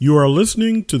You are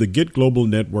listening to the Get Global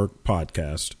Network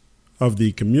podcast of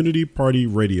the Community Party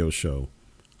Radio Show,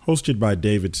 hosted by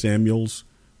David Samuels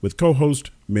with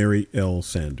co-host Mary L.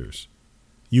 Sanders.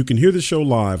 You can hear the show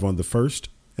live on the first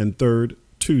and third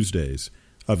Tuesdays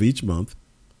of each month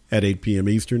at 8 p.m.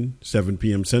 Eastern, 7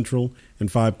 p.m. Central,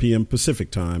 and 5 p.m. Pacific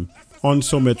Time on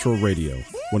So Metro Radio,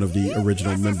 one of the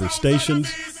original member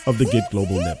stations of the Get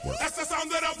Global Network. That's the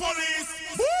sound of the police.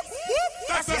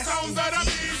 That's the sound of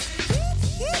the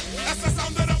That's the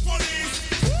sound of the police.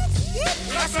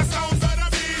 That's the sound of the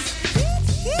beast.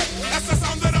 That's the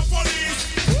sound of the police.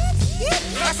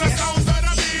 That's the sound of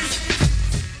the beast.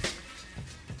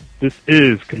 This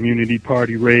is Community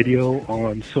Party Radio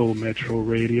on Soul Metro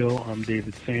Radio. I'm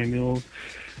David Samuels.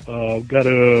 Got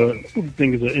a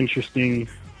think is an interesting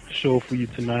show for you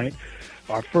tonight.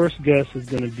 Our first guest is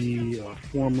going to be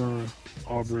former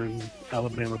Auburn,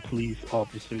 Alabama police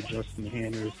officer Justin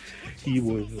Hanners. He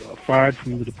was fired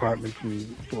from the department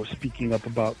for speaking up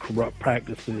about corrupt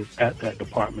practices at that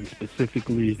department,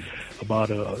 specifically about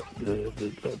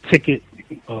the ticket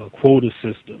quota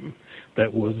system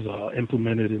that was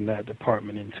implemented in that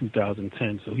department in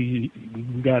 2010. So we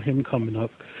got him coming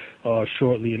up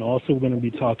shortly, and also we're going to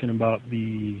be talking about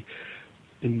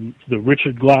in the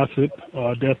Richard Glossip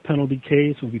death penalty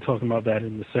case. We'll be talking about that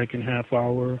in the second half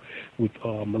hour with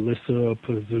Melissa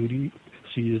Pizzuti.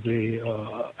 She is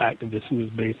a activist who is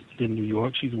based in New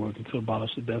York. She's working to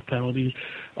abolish the death penalty.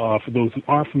 For those who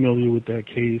aren't familiar with that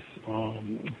case,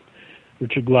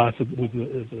 Richard Glossip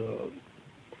is a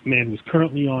man who's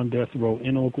currently on death row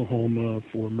in Oklahoma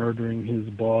for murdering his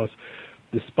boss,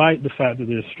 despite the fact that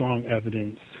there's strong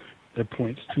evidence that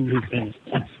points to his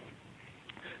innocence.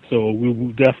 So we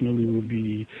will definitely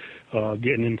be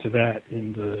getting into that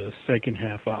in the second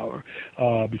half hour.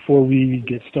 Before we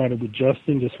get started with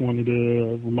Justin, just wanted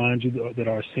to remind you that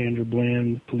our Sandra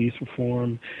Bland Police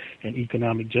Reform and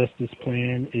Economic Justice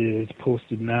Plan is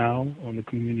posted now on the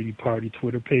Community Party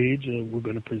Twitter page. We're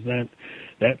going to present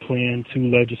that plan to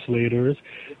legislators.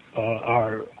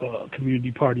 Our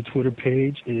Community Party Twitter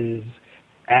page is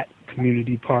at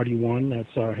Community Party One.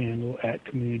 That's our handle, at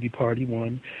Community Party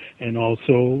One. And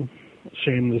also,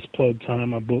 shameless plug time,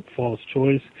 my book, False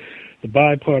Choice, The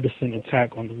Bipartisan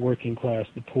Attack on the Working Class,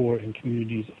 the Poor, and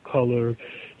Communities of Color,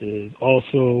 is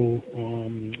also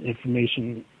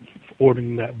information for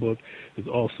ordering that book is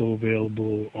also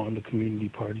available on the Community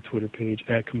Party Twitter page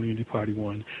at Community Party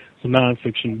One. It's a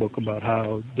nonfiction book about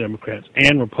how Democrats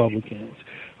and Republicans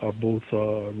are both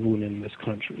ruining this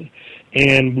country.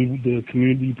 And the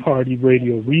Community Party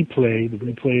Radio replay, the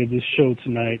replay of this show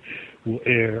tonight, will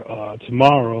air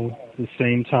tomorrow, the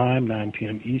same time, 9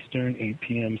 p.m. Eastern, 8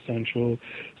 p.m. Central,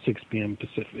 6 p.m.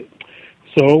 Pacific.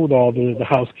 So with all the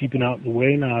housekeeping out the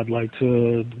way, now I'd like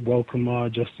to welcome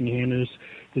Justin Hanners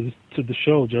to the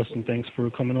show. Justin, thanks for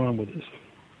coming on with us.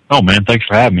 Oh, man, thanks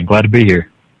for having me. Glad to be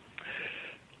here.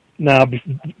 Now,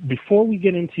 before we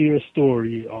get into your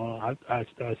story, I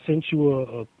sent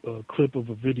you a clip of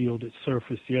a video that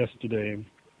surfaced yesterday.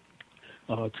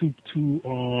 Two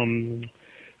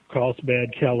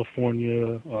Carlsbad,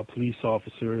 California police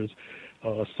officers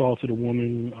assaulted a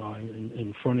woman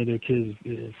in front of their kids.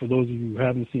 For those of you who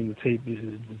haven't seen the tape,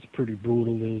 it's pretty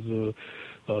brutal. There's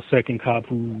a second cop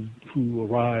who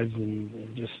arrives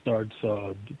and just starts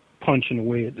punching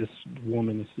away at this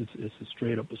woman. It's a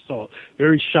straight up assault.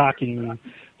 Very shocking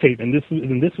tape. And this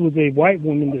was a white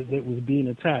woman that was being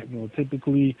attacked.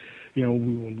 Typically,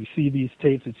 when we see these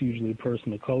tapes, it's usually a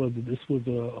person of color. But this was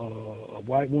a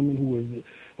white woman who was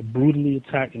brutally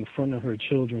attacked in front of her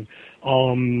children.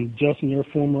 Justin, you're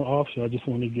a former officer. I just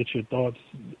wanted to get your thoughts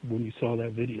when you saw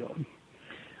that video.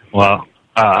 Well,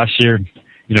 I shared,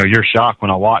 your shock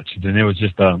when I watched it, and it was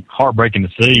just heartbreaking to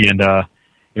see. And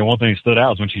one thing that stood out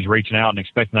was when she's reaching out and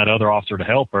expecting that other officer to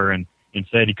help her, and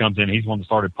instead he comes in, he's the one that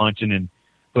started punching and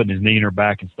putting his knee in her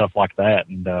back and stuff like that.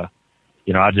 And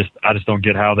I just don't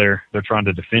get how they're trying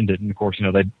to defend it. And of course,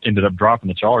 they ended up dropping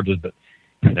the charges, but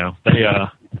they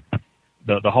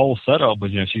the whole setup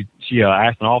was, she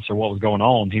asked an officer what was going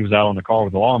on. He was out on the car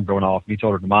with the alarm going off, and he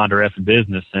told her to mind her effing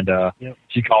business. And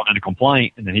She called in a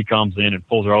complaint, and then he comes in and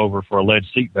pulls her over for alleged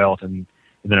seatbelt. And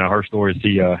then her story is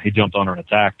he jumped on her and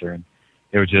attacked her. And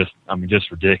it was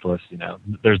just ridiculous.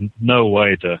 There's no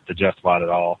way to justify it at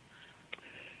all.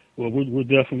 Well, we're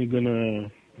definitely gonna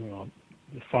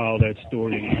file that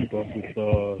story and keep up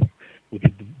with the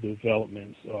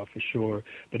developments for sure.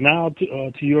 But now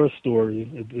to your story,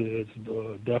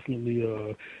 it's definitely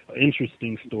an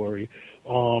interesting story.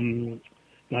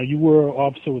 Now you were an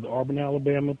officer with the Auburn,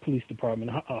 Alabama Police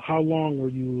Department. How long were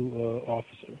you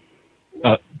officer?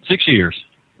 6 years.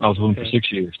 I was with them for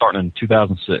 6 years, starting in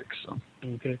 2006. So.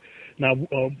 Okay. Now,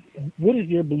 what is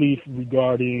your belief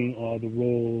regarding the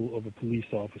role of a police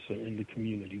officer in the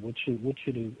community? What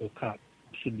should a cop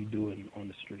should be doing on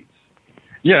the streets?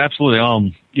 Yeah, absolutely.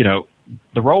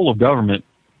 The role of government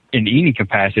in any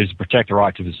capacity is to protect the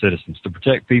rights of the citizens, to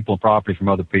protect people and property from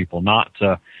other people, not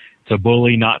to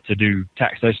bully, not to do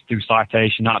taxation through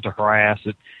citation, not to harass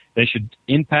it. They should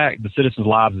impact the citizens'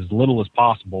 lives as little as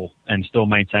possible and still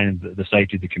maintain the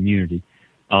safety of the community.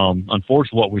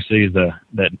 Unfortunately, what we see is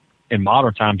that in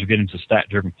modern times you get into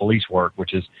stat-driven police work,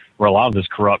 which is where a lot of this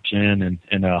corruption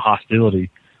and hostility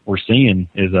we're seeing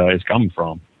is coming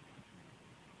from.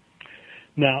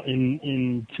 Now,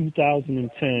 in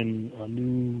 2010, a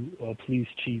new police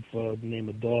chief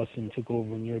named Dawson took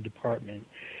over in your department,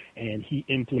 and he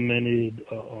implemented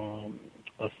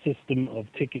a system of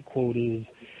ticket quotas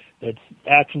that's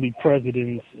actually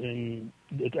prevalent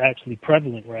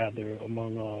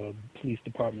among police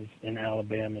departments in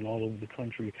Alabama and all over the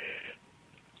country.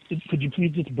 Could you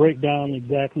please just break down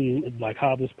exactly like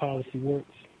how this policy works?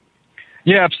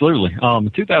 Yeah, absolutely.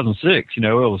 In 2006, it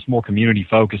was more community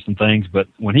focused and things, but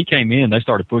when he came in, they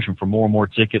started pushing for more and more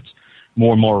tickets,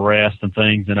 more and more arrests and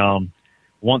things. And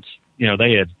once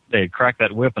they had cracked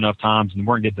that whip enough times and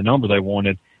weren't getting the number they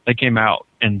wanted, they came out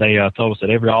and they told us that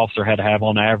every officer had to have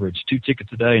on average 2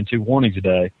 tickets a day and 2 warnings a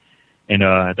day. And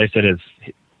they said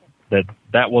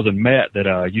that wasn't met,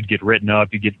 that you'd get written up,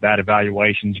 you'd get bad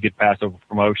evaluations, you get passed over for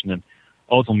promotion, and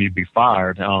ultimately you'd be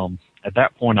fired. At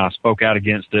that point, I spoke out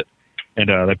against it, and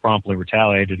they promptly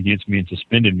retaliated against me and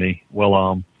suspended me.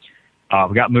 Well,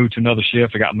 we got moved to another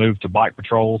shift. I got moved to bike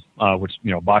patrol, which,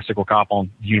 bicycle cop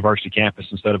on the university campus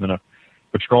instead of in a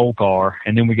patrol car.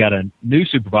 And then we got a new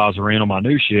supervisor in on my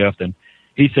new shift, and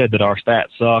he said that our stats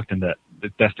sucked, and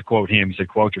that's to quote him. He said,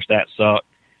 quote, "Your stats suck,"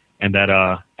 and that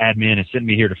admin has sent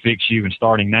me here to fix you, and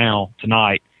starting now,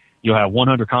 tonight, you'll have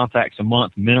 100 contacts a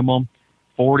month minimum.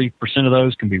 40% of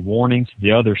those can be warnings.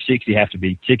 The other 60 have to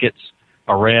be tickets,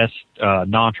 arrests,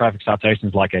 non-traffic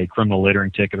citations like a criminal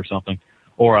littering ticket or something,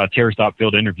 or a Terry stop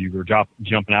field interview. We're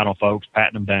jumping out on folks,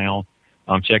 patting them down,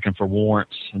 checking for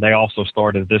warrants. And they also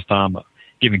started at this time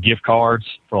giving gift cards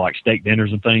for like steak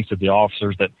dinners and things to the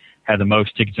officers that had the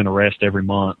most tickets and arrests every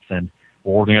month, and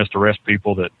ordering us to arrest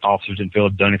people that officers didn't feel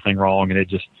had done anything wrong. And it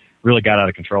just really got out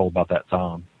of control about that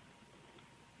time.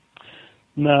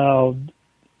 Now,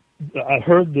 I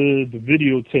heard the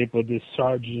videotape of this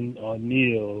Sergeant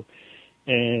Neal,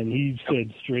 and he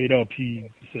said straight up, he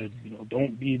said,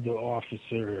 don't be the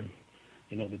officer,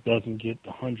 that doesn't get the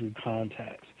 100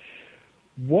 contacts.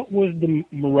 What was the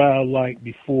morale like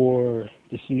before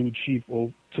this new chief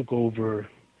took over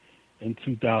in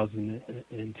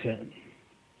 2010?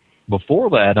 Before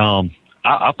that,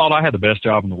 I thought I had the best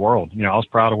job in the world. I was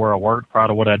proud of where I worked, proud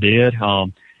of what I did,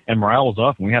 and morale was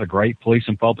up, and we had a great police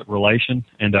and public relation.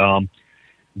 And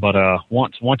but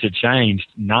once it changed,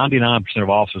 99% of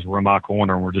officers were in my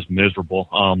corner and were just miserable.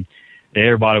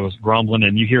 Everybody was grumbling,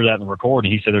 and you hear that in the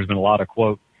recording. He said there's been a lot of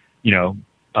quote,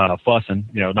 fussing.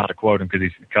 Not to quote him because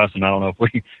he's cussing. I don't know if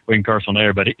we can curse on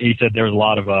air, but he said there was a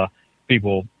lot of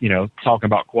people, talking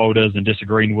about quotas and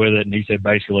disagreeing with it. And he said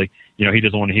basically, he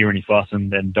doesn't want to hear any fussing,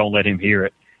 then don't let him hear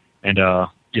it. And,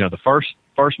 the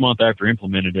first month after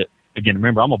implemented it, again,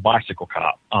 remember, I'm a bicycle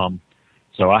cop.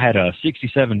 So I had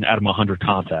 67 out of my 100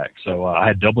 contacts. So I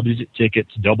had double-digit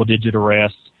tickets, double-digit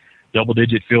arrests,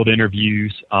 double-digit field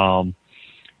interviews, and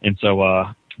so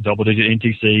double-digit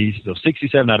NTCs. So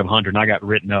 67 out of 100, and I got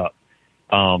written up.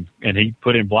 And he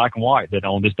put in black and white that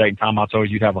on this date and time I told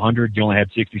you you'd have 100, you only had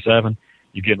 67,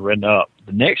 you're getting written up.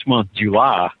 The next month,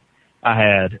 July, I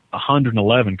had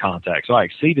 111 contacts. So I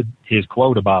exceeded his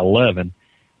quota by 11,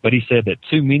 but he said that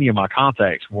too many of my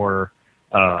contacts were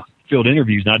field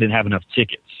interviews and I didn't have enough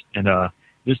tickets. And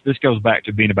this goes back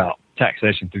to being about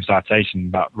taxation through citation,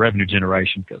 about revenue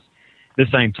generation, because at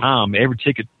the same time, every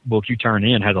ticket book you turn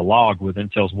in has a log with it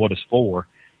and tells what it's for.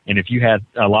 And if you had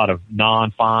a lot of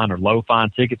non-fine or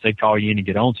low-fine tickets, they'd call you in and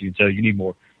get onto you and tell you need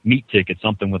more meat tickets,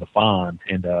 something with a fine.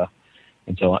 And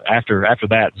so after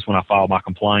that, that's when I filed my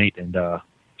complaint, and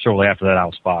shortly after that, I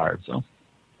was fired. So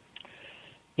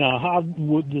now, how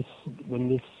would when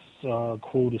this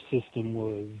quota system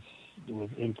was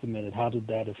implemented, how did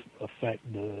that affect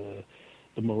the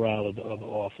morale of the other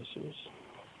officers?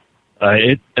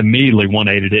 It immediately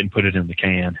 180'd it and put it in the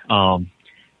can.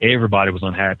 Everybody was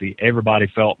unhappy. Everybody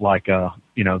felt like,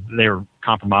 they were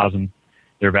compromising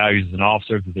their values as an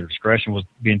officer, that their discretion was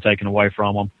being taken away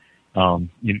from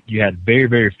them. You had very,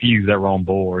 very few that were on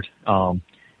board. And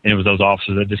it was those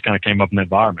officers that just kind of came up in the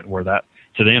environment where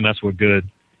to them, that's what good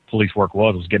police work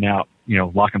was getting out,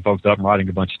 locking folks up and writing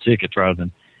a bunch of tickets rather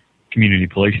than community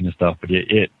policing and stuff. But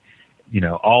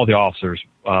all the officers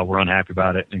were unhappy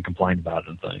about it and complained about it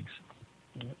and things.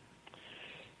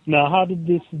 Now, how did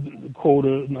this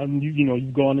quota?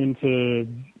 You've gone into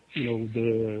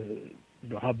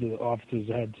how the officers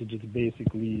had to just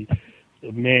basically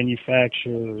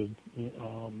manufacture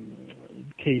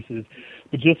cases,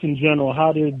 but just in general,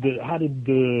 how did this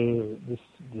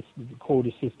quota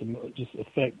system just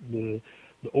affect the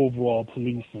overall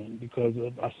policing? Because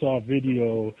I saw a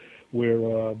video where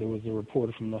there was a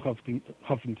reporter from the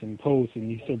Huffington Post, and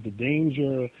he said the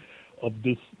danger of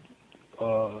this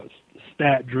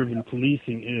stat-driven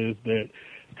policing is that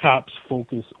cops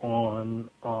focus on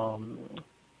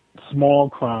small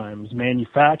crimes,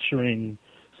 manufacturing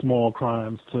small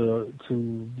crimes to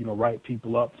write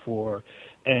people up for,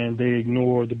 and they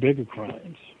ignore the bigger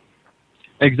crimes.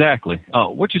 Exactly.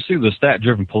 What you see with the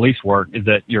stat-driven police work is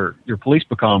that your police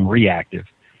become reactive.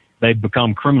 They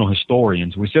become criminal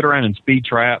historians. We sit around in speed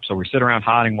traps, or we sit around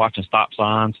hiding, watching stop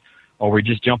signs, or we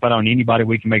just jump out on anybody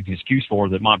we can make an excuse for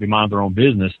that might be minding their own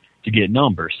business to get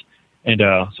numbers. And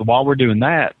so while we're doing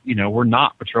that, we're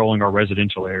not patrolling our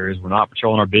residential areas. We're not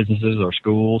patrolling our businesses or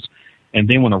schools. And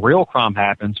then when a real crime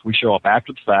happens, we show up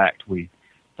after the fact. We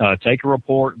take a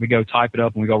report, we go type it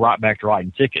up, and we go right back to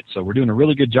writing tickets. So we're doing a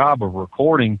really good job of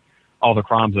recording all the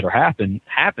crimes that are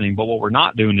happening. But what we're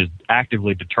not doing is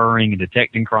actively deterring and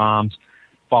detecting crimes,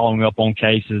 following up on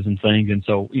cases and things. And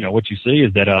so, what you see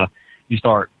is that you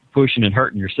start pushing and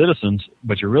hurting your citizens,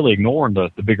 but you're really ignoring the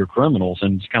bigger criminals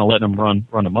and just kind of letting them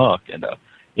run amok. And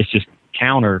it's just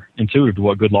counterintuitive to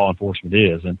what good law enforcement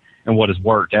is and what has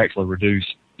worked to actually reduce,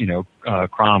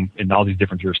 crime in all these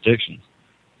different jurisdictions.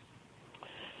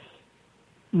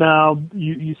 Now,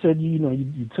 you said,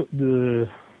 you took the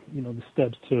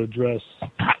steps to address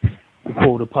the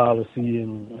quota policy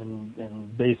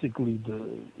and basically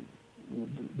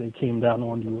they came down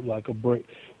on you like a brick.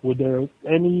 Were there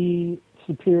any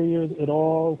superiors at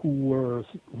all who were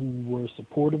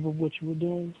supportive of what you were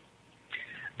doing?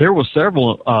 There were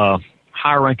several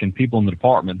high-ranking people in the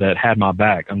department that had my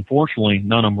back. Unfortunately,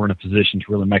 none of them were in a position to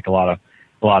really make a lot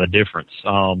of difference. So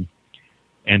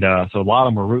a lot of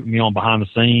them were rooting me on behind the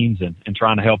scenes and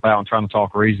trying to help out and trying to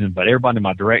talk reason. But everybody in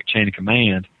my direct chain of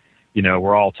command,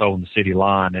 were all told in the city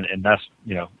line, and that's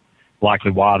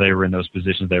likely why they were in those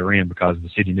positions they were in, because the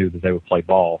city knew that they would play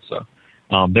ball. So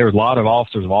there were a lot of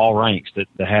officers of all ranks that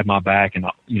had my back, and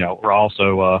were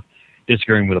also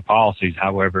disagreeing with the policies.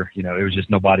 However, it was just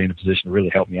nobody in a position to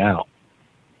really help me out.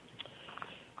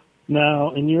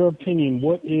 Now, in your opinion,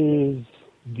 what is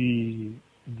the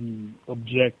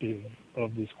objective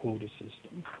of this quota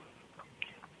system?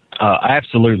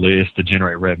 Absolutely, it's to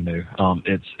generate revenue.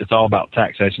 It's all about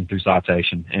taxation through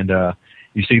citation, and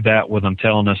you see that with them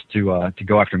telling us to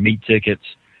go after meat tickets.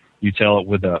 You tell it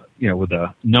with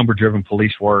a number-driven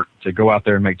police work to go out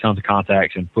there and make tons of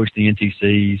contacts and push the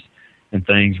NTCs and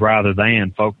things, rather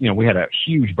than we had a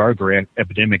huge burglary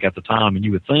epidemic at the time, and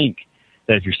you would think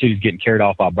that if your city's getting carried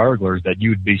off by burglars, that you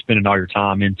would be spending all your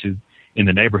time in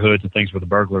the neighborhoods and things where the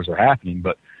burglars are happening.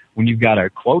 But when you've got a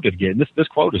quota to get, and this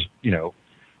quota is,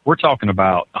 we're talking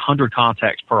about 100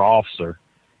 contacts per officer.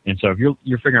 And so if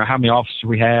you're figuring out how many officers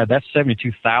we had, that's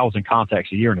 72,000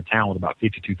 contacts a year in a town with about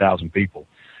 52,000 people.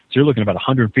 So you're looking at about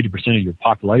 150% of your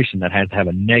population that has to have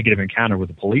a negative encounter with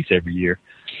the police every year.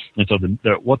 And so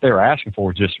what they're asking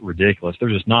for is just ridiculous.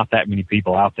 There's just not that many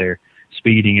people out there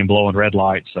speeding and blowing red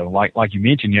lights. So like you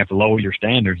mentioned, you have to lower your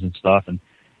standards and stuff. And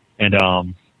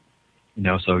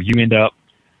so you end up,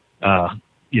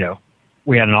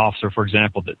 we had an officer, for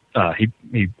example, that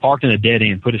he parked in a dead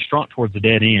end, put his trunk towards the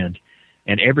dead end,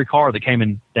 and every car that came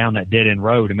in down that dead end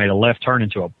road and made a left turn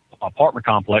into an apartment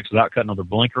complex without cutting another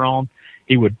blinker on,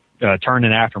 he would turn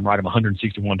in after him, write him a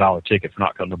 $161 ticket for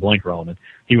not cutting the blinker on. And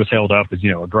he was held up as,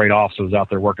 a great officer, was out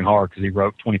there working hard because he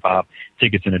wrote 25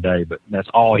 tickets in a day. But that's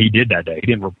all he did that day. He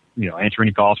didn't, answer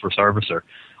any calls for service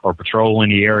or patrol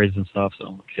any areas and stuff.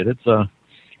 So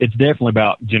it's definitely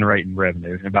about generating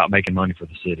revenue and about making money for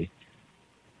the city.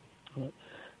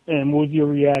 And what was your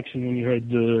reaction when you heard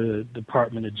the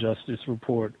Department of Justice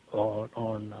report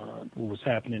on what was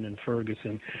happening in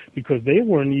Ferguson? Because they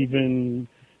weren't even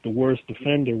the worst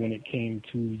offender when it came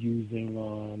to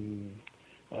using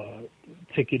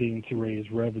ticketing to raise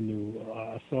revenue.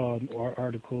 I saw an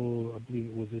article, I believe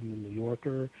it was in the New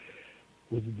Yorker.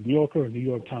 Was it the New Yorker or New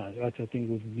York Times? I think it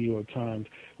was the New York Times,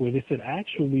 where they said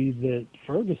actually that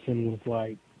Ferguson was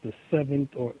like the 7th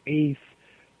or 8th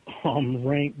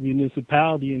ranked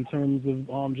municipality in terms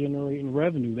of generating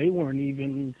revenue. They weren't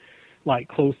even like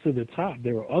close to the top.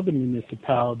 There were other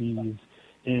municipalities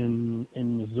in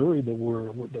Missouri that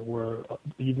were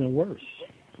even worse.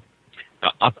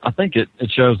 I think it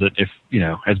shows that if,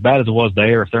 as bad as it was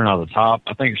there, if they're not at the top,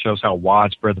 I think it shows how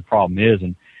widespread the problem is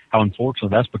and how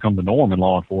unfortunately that's become the norm in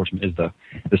law enforcement is the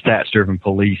stats-driven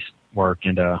police work.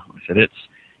 And like I said,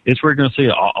 it's where you're going to see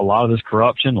a lot of this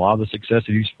corruption, a lot of this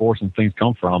excessive use of force and things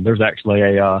come from. There's actually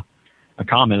a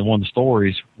comment in one of the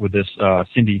stories with this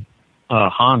Cindy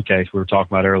Hahn case we were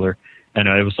talking about earlier, and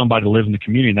it was somebody that lived in the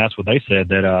community, and that's what they said,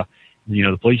 that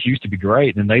the police used to be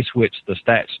great, and then they switched to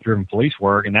stats-driven police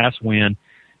work, and that's when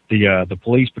the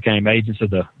police became agents of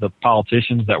the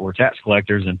politicians that were tax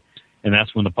collectors, and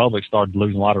that's when the public started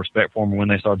losing a lot of respect for them, when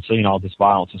they started seeing all this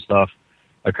violence and stuff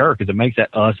occur, because it makes that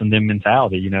us and them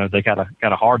mentality. They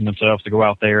gotta harden themselves to go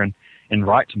out there and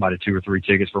write somebody 2 or 3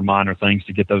 tickets for minor things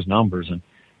to get those numbers, and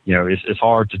it's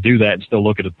hard to do that and still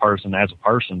look at a person as a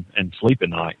person and sleep at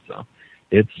night. So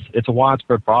it's a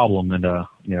widespread problem, and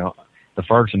the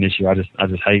Ferguson issue, I just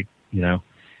hate,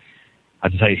 I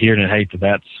just hate hearing and hate that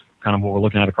that's kind of what we're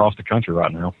looking at across the country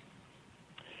right now.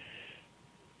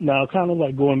 Now, kind of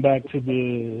like going back to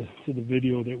the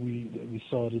video that we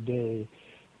saw today.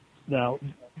 Now,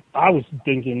 I was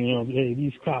thinking, hey,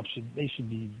 these cops should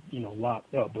be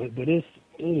locked up, but it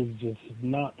is just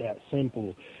not that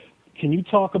simple. Can you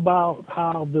talk about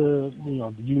how the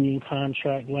union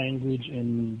contract language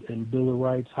and Bill of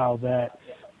Rights, how that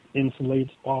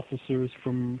insulates officers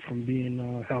from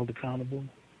being held accountable?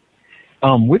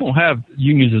 We don't have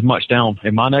unions as much down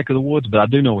in my neck of the woods, but I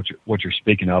do know what you're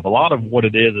speaking of. A lot of what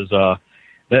it is that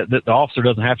the officer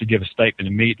doesn't have to give a statement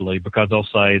immediately, because they'll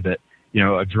say that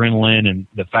adrenaline and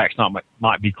the facts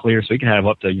might be clear, so he can have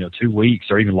up to 2 weeks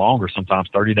or even longer, sometimes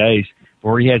 30 days,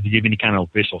 before he has to give any kind of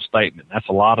official statement. That's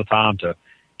a lot of time to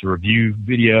review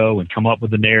video and come up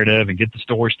with the narrative and get the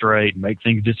story straight and make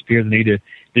things disappear that need to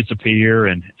disappear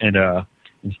and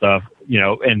stuff.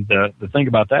 And the thing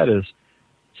about that is,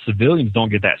 civilians don't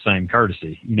get that same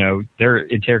courtesy. They're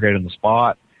interrogated on the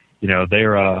spot.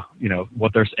 They're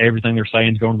everything they're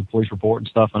saying is going to the police report and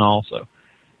stuff and all. So,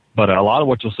 but a lot of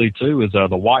what you'll see too is the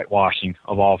whitewashing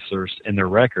of officers and their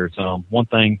records. One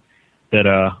thing that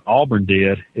Auburn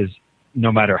did is,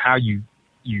 no matter how you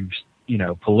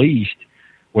policed,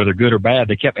 whether good or bad,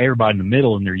 they kept everybody in the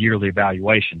middle in their yearly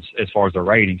evaluations as far as their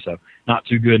rating. So not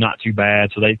too good, not too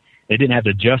bad. So they didn't have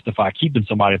to justify keeping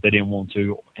somebody if they didn't want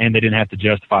to, and they didn't have to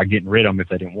justify getting rid of them if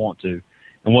they didn't want to.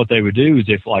 And what they would do is,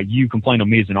 if like you complained on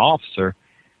me as an officer,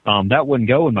 that wouldn't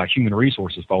go in my human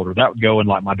resources folder. That would go in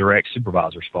like my direct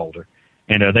supervisors folder.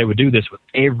 And they would do this with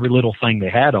every little thing they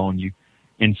had on you.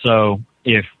 And so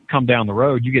if come down the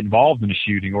road, you get involved in a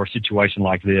shooting or a situation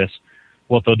like this,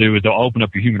 what they'll do is they'll open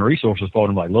up your human resources folder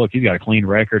and be like, look, he's got a clean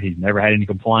record. He's never had any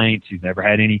complaints. He's never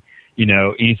had any,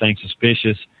 anything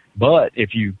suspicious. But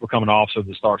if you become an officer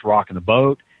that starts rocking the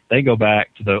boat, they go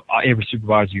back to every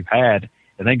supervisor you've had,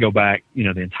 and they go back, the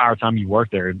entire time you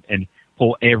worked there and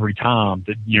pull every time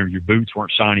that, your boots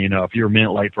weren't shiny enough, you're a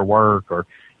minute late for work, or,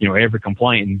 every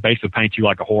complaint, and basically paint you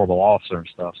like a horrible officer and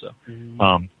stuff. So,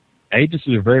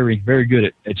 agencies are very, very good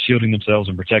at shielding themselves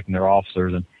and protecting their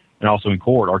officers, and also in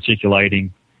court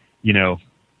articulating,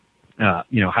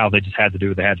 how they just had to do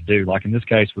what they had to do. Like in this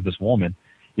case with this woman,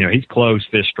 he's closed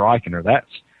fist striking her. That's,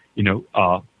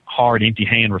 hard, empty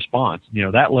hand response.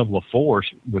 That level of force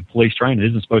with police training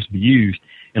isn't supposed to be used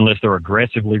unless they're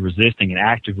aggressively resisting and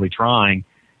actively trying,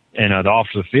 and the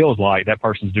officer feels like that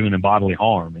person's doing them bodily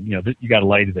harm. And, you got a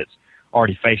lady that's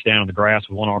already face down on the grass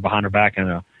with one arm behind her back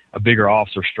and a bigger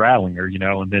officer straddling her,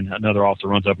 and then another officer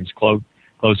runs up and just closed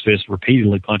fist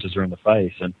repeatedly punches her in the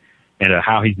face. And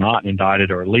how he's not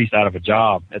indicted or at least out of a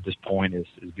job at this point is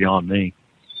beyond me.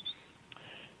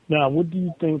 Now, what do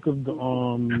you think of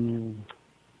the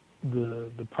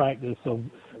practice of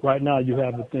right now? You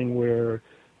have the thing where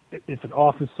if an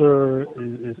officer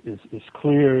is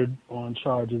cleared on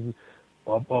charges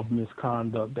of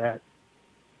misconduct, that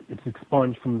it's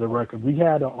expunged from the record. We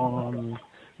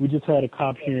just had a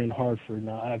cop here in Hartford.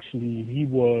 Now, actually, he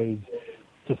was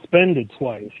suspended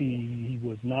twice. He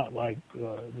was not like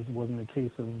this wasn't a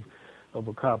case of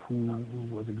a cop who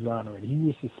was exonerated. He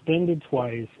was suspended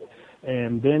twice,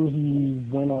 and then he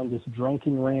went on this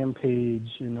drunken rampage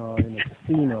in a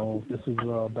casino. This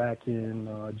was back in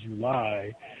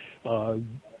July,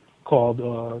 called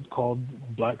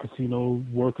Black Casino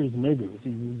Workers Niggers.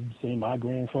 He was saying my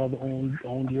grandfather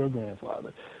owned your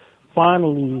grandfather.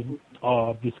 Finally,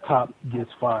 this cop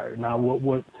gets fired. Now,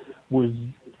 what was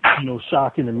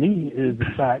shocking to me is the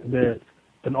fact that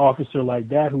an officer like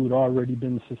that, who had already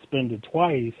been suspended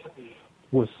twice,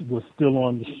 was still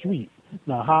on the street.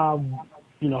 Now, how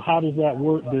does that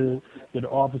work? That an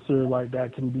officer like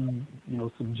that can be,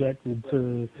 subjected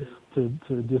to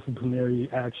disciplinary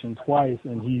action twice,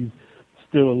 and he's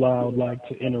still allowed like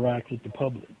to interact with the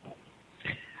public?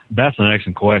 That's an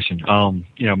excellent question.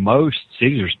 Most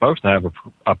cities are supposed to have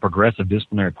a progressive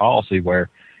disciplinary policy where,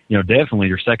 definitely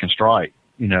your second strike,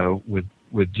 with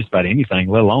just about anything,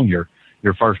 let alone your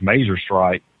first major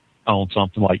strike on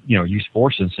something like, use of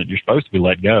force incident, you're supposed to be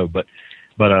let go. But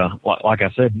like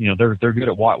I said, they're good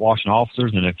at whitewashing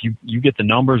officers, and if you get the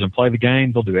numbers and play the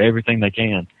game, they'll do everything they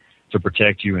can to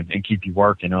protect you and keep you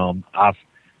working.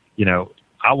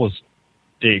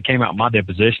 It came out in my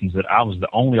depositions that I was the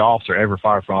only officer ever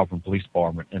fired from Auburn Police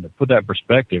Department. And to put that in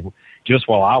perspective, just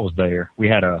while I was there, we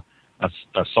had a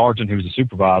sergeant who was a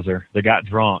supervisor that got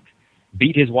drunk,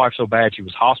 beat his wife so bad she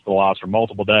was hospitalized for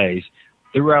multiple days,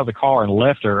 threw her out of the car and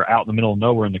left her out in the middle of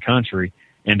nowhere in the country.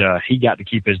 And he got to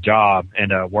keep his job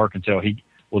and work until he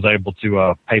was able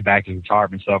to pay back his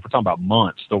retirement stuff. We're talking about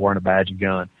months, still wearing a badge and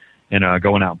gun and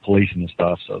going out and policing and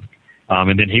stuff. So.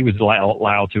 And then he was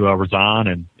allowed to resign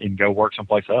and go work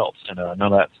someplace else. And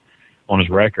none of that's on his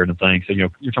record and things. So, you're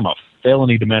talking about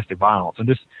felony domestic violence. And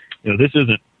that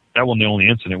wasn't the only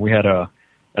incident. We had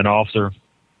an officer,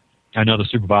 another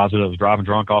supervisor that was driving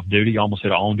drunk off duty, almost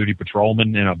hit an on-duty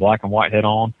patrolman in a black and white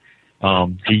head-on.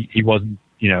 He wasn't,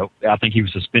 I think he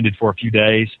was suspended for a few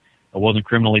days, wasn't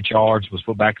criminally charged, was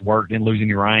put back to work, didn't lose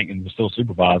any rank, and was still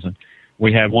supervising.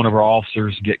 We had one of our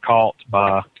officers get caught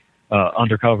by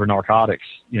undercover narcotics,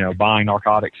 buying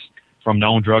narcotics from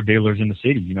known drug dealers in the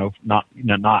city,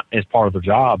 not as part of their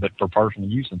job, but for personal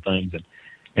use and things.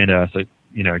 So,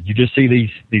 you just see these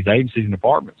agencies and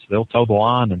departments, they'll toe the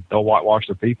line and they'll whitewash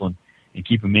their people and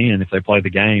keep them in if they play the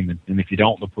game. And if you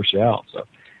don't, they'll push you out. So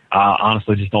I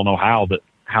honestly just don't know how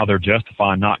they're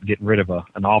justifying not getting rid of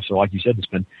an officer, like you said, that's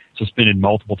been suspended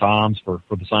multiple times for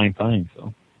the same thing.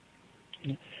 So.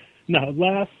 Now,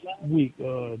 last week,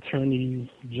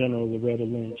 Attorney General Loretta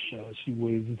Lynch, she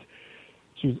was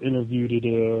interviewed at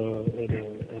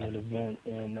an event,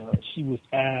 and she was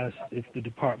asked if the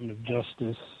Department of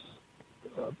Justice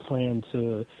planned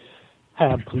to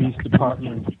have police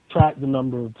departments track the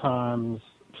number of times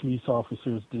police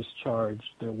officers discharge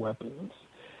their weapons.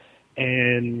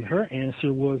 And her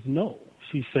answer was no.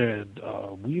 She said,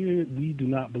 we do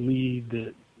not believe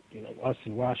that us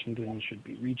in Washington should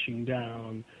be reaching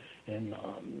down and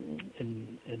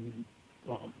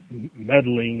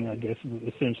meddling, I guess,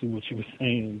 essentially what she was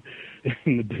saying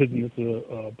in the business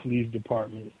of police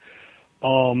departments.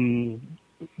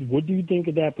 What do you think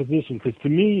of that position? Because to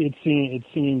me, it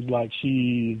seems like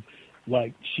she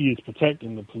is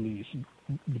protecting the police,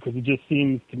 because it just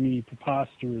seems to me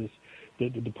preposterous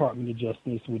that the Department of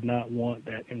Justice would not want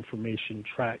that information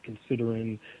tracked,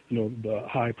 considering the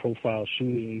high-profile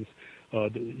shootings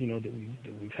that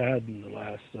we've had in the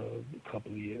last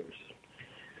couple of years.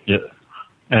 Yeah,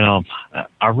 and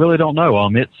I really don't know.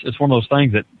 It's one of those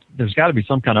things that there's got to be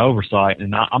some kind of oversight,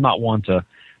 and I'm not one to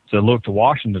look to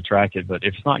Washington to track it. But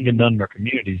if it's not getting done in their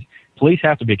communities, police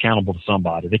have to be accountable to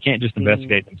somebody. They can't just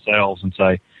investigate themselves and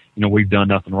say, we've done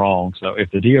nothing wrong. So if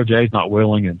the DOJ is not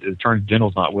willing and the Attorney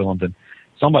General is not willing, then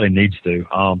somebody needs to.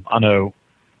 I know.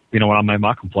 When I made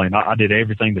my complaint, I did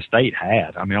everything the state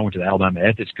had. I went to the Alabama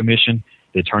Ethics Commission.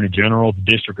 The Attorney General, the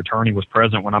district attorney was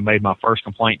present when I made my first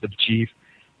complaint to the chief.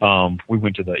 We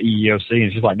went to the EEOC, and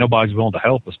it's just like nobody's willing to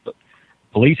help us. But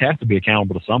police have to be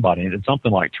accountable to somebody. And it's something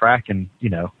like tracking,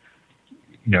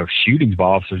 shootings of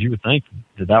officers. You would think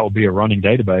that would be a running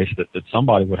database that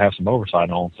somebody would have some oversight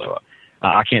on. So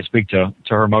I can't speak to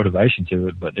her motivation to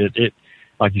it, but it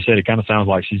like you said, it kind of sounds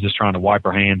like she's just trying to wipe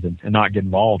her hands and not get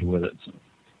involved with it. So.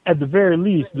 At the very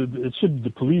least,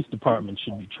 the police department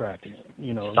should be tracking it.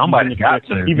 Somebody's got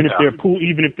to. Even if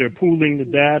they're pooling the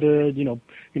data,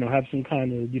 have some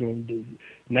kind of the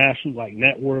national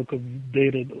network of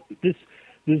data.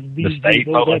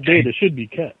 That data should be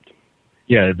kept.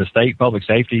 Yeah, the state public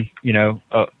safety,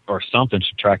 or something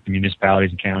should track the municipalities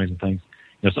and counties and things.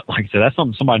 Like I said, that's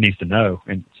something somebody needs to know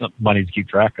and somebody needs to keep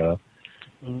track of.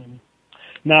 Mm-hmm.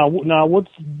 Now,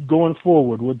 what's going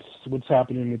forward? What's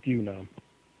happening with you now?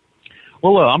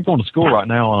 Well, I'm going to school right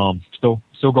now. Still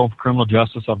going for criminal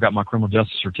justice. I've got my criminal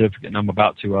justice certificate, and I'm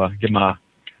about to get my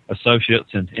associates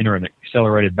and enter an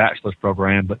accelerated bachelor's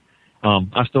program. But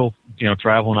I still,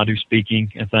 travel, and I do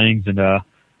speaking and things,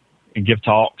 and give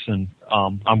talks. And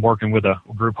I'm working with a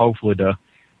group, hopefully, to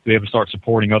be able to start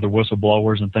supporting other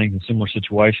whistleblowers and things in similar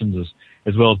situations,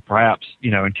 as well as perhaps,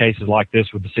 in cases like this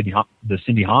with the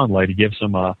Cindy Hahn lady, give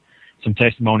some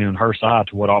testimony on her side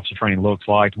to what officer training looks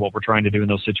like, to what we're trying to do in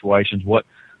those situations, what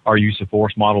our use of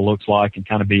force model looks like, and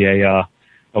kind of be a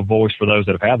voice for those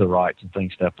that have had their rights and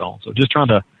things stepped on. So just trying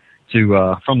to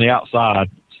from the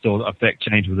outside still affect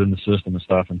change within the system and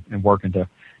stuff, and working to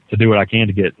to do what I can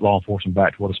to get law enforcement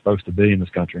back to what it's supposed to be in this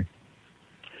country.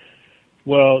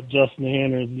 Well, Justin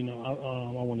Hanners,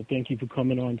 I want to thank you for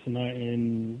coming on tonight.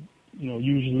 And,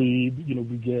 usually,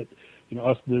 we get,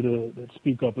 us that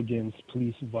speak up against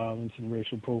police violence and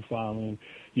racial profiling.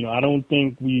 I don't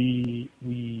think we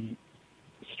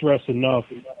stress enough,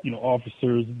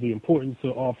 officers, the importance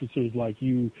of officers like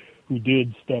you who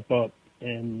did step up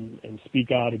and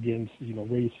speak out against,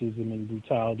 racism and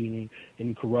brutality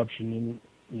and corruption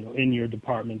in your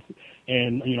departments.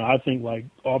 And, I think like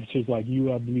officers like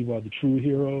you, I believe, are the true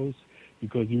heroes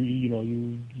because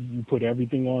you put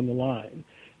everything on the line.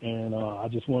 And I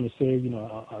just want to say,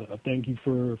 I thank you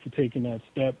for taking that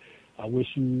step. I wish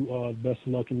you best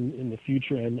of luck in the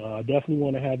future, and I definitely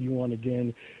want to have you on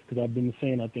again because I've been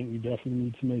saying I think we definitely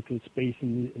need to make a space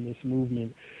in this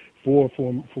movement for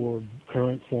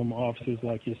current former officers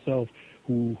like yourself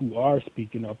who are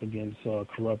speaking up against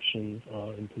corruption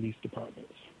in police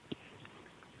departments.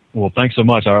 Well, thanks so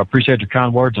much. I appreciate your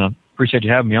kind words, and I appreciate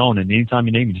you having me on. And anytime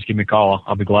you need me, just give me a call.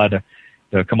 I'll be glad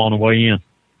to come on and weigh in.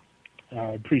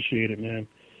 I appreciate it, man.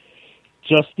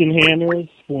 Justin Hanners,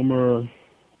 former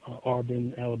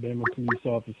Auburn, Alabama police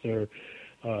officer,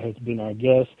 has been our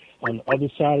guest. On the other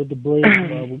side of the break,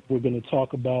 we're going to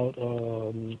talk about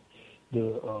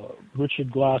the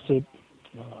Richard Glossip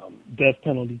death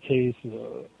penalty case,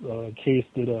 a case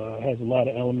that has a lot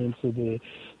of elements of the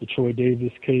Troy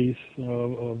Davis case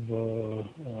of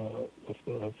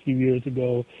a few years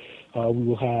ago. We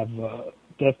will have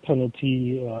death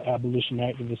penalty abolition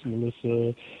activist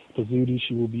Melissa Pizzuti.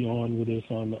 She will be on with us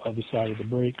on the other side of the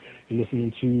break. You're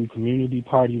listening to Community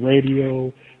Party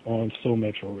Radio on Soul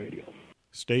Metro Radio.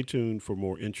 Stay tuned for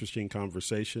more interesting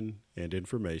conversation and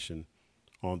information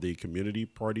on the Community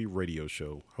Party Radio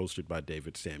Show hosted by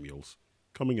David Samuels.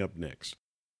 Coming up next.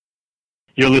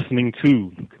 You're listening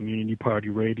to Community Party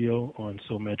Radio on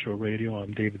Soul Metro Radio.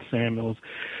 I'm David Samuels.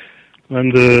 On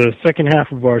the second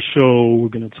half of our show, we're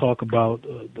going to talk about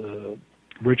the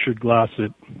Richard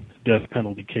Glossip death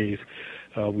penalty case.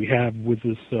 We have with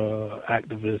us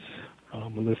activist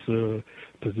Melissa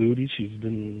Pizzuti. She's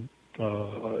been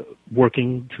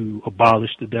working to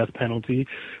abolish the death penalty.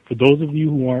 For those of you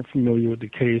who aren't familiar with the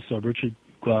case, Richard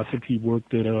Glossip, he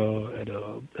worked at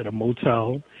a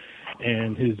motel,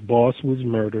 and his boss was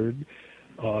murdered.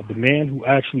 The man who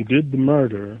actually did the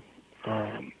murder,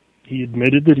 he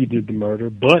admitted that he did the murder,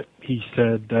 but he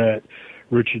said that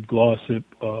Richard Glossip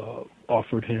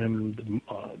offered him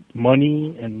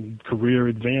money and career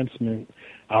advancement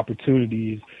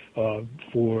opportunities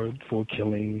for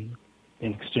killing,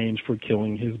 in exchange for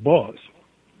killing his boss.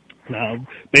 Now,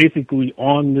 basically,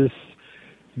 on this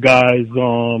guy's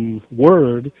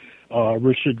word,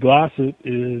 Richard Glossip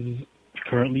is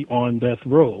currently on death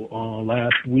row.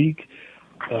 Last week,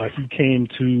 he came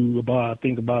to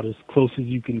about as close as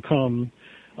you can come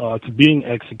to being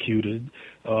executed.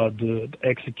 The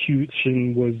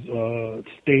execution was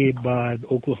stayed by the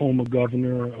Oklahoma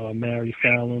governor, Mary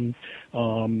Fallin,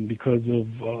 because of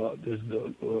there's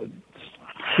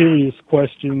serious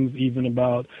questions even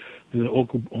about the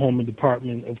Oklahoma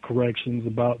Department of Corrections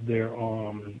about their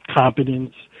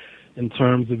competence in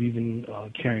terms of even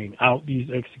carrying out these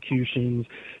executions,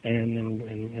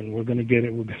 and we're going to get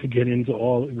it. We're going to get into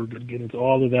all. We're going to get into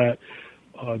all of that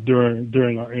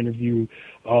during our interview.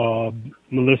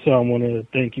 Melissa, I want to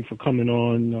thank you for coming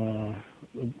on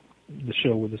the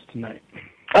show with us tonight.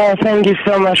 Oh, thank you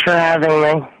so much for having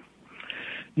me.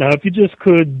 Now, if you just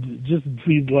could,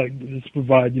 please, just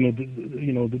provide,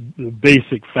 the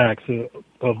basic facts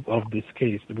of this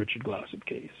case, the Richard Glossip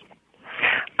case.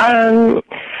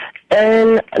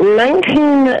 In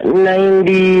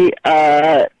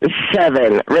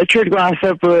 1997, Richard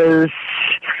Glossip was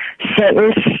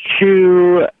sentenced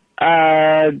to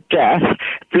death,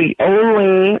 the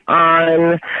only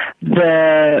on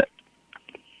the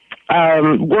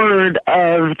word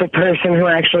of the person who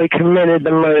actually committed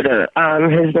the murder.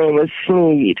 His name was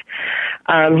Sneed.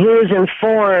 He was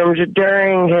informed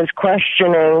during his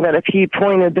questioning that if he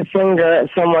pointed the finger at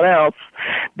someone else,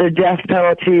 the death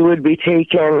penalty would be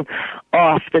taken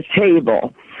off the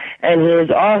table. And he was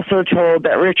also told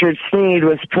that Richard Sneed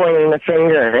was pointing the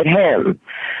finger at him.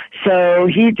 So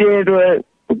he did what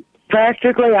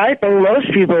practically I think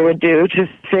most people would do to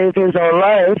save his own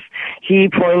life. He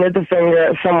pointed the finger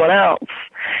at someone else.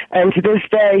 And to this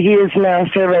day, he is now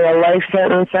serving a life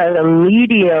sentence at a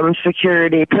medium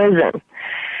security prison.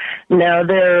 Now,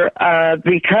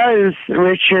 because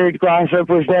Richard Glossip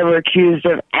was never accused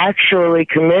of actually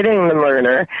committing the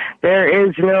murder, there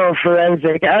is no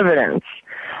forensic evidence.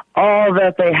 All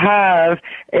that they have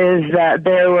is that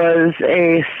there was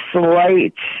a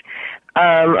slight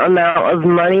amount of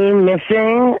money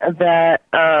missing that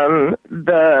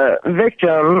the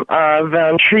victim,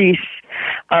 Van Treese,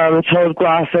 told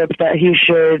Glossip that he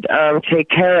should take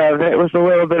care of. It was a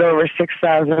little bit over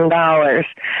 $6,000,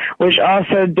 which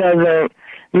also doesn't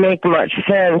make much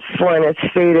sense when it's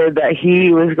stated that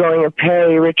he was going to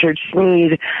pay Richard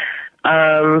Sneed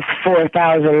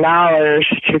 $4,000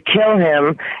 to kill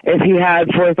him. If he had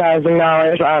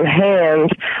 $4,000 on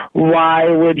hand, why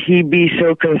would he be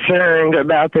so concerned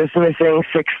about this missing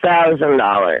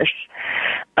 $6,000?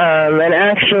 And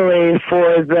actually,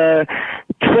 for the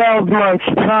 12 months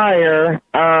prior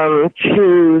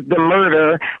to the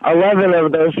murder, 11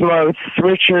 of those months,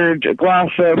 Richard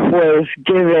Glossip was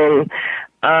given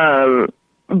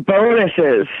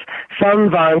bonuses from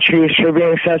Von Treese for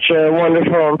being such a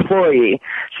wonderful employee.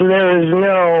 So there was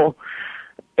no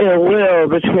ill will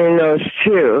between those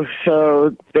two.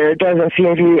 So there doesn't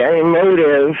seem to be any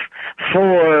motive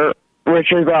for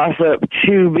Richard Glossip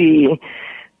to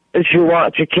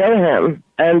want to kill him.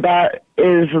 And that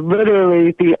is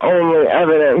literally the only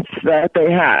evidence that they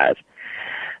had.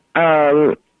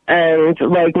 And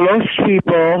like most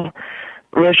people,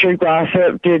 Richard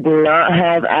Glossip did not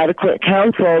have adequate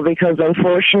counsel because,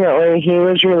 unfortunately, he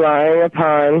was relying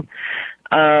upon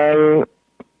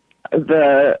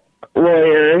the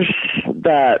lawyers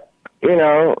that,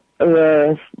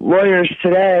 the lawyers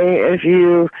today, if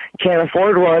you can't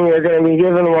afford one, you're going to be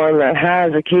given one that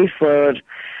has a caseload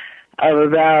of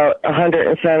about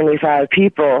 175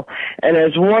 people. And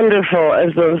as wonderful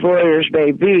as those lawyers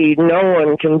may be, no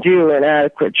one can do an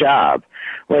adequate job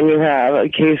when you have a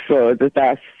caseload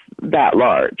that's that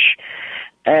large.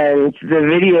 And the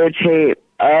videotape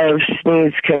of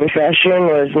Sneed's confession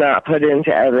was not put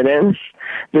into evidence.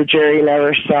 The jury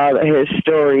never saw that his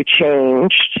story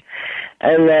changed.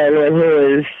 And then when he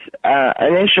was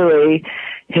initially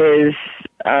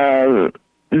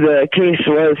the case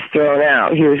was thrown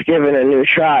out. He was given a new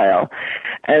trial.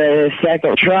 And in his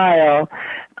second trial,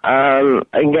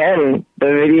 again, the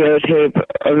videotape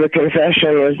of the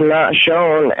confession was not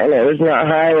shown, and it was not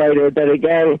highlighted that,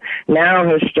 again, now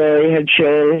his story had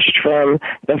changed from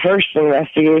the first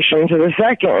investigation to the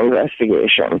second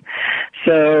investigation.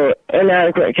 So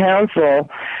inadequate counsel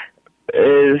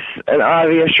is an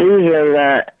obvious reason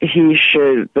that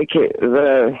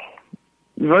the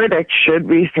verdict should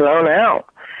be thrown out.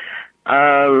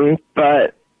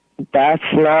 But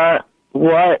that's not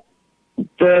what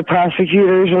the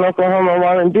prosecutors in Oklahoma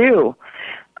want to do.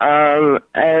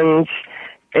 And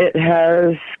it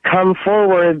has come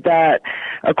forward that,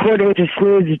 according to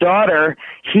Sneed's daughter,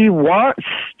 he wants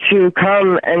to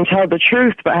come and tell the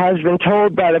truth, but has been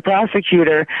told by the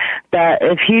prosecutor that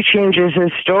if he changes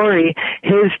his story,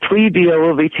 his plea deal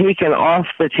will be taken off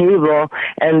the table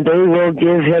and they will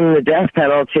give him the death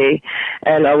penalty.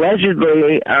 And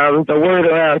allegedly, the word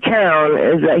around town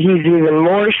is that he's even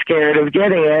more scared of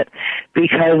getting it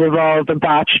because of all the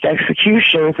botched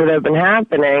executions that have been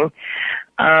happening.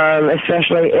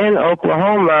 Especially in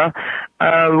Oklahoma,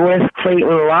 with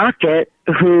Clayton Lockett,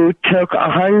 who took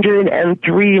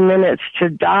 103 minutes to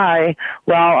die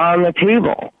while on the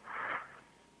table.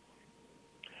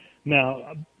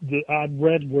 Now, I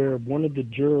read where one of the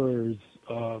jurors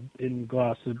in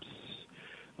Glossip's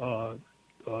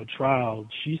trial,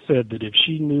 she said that if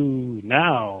she knew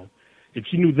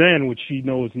then what she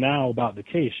knows now about the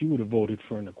case, she would have voted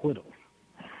for an acquittal.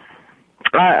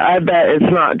 I bet it's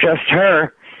not just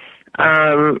her.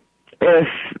 If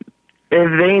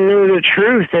they knew the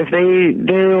truth, if they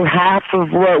knew half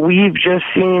of what we've just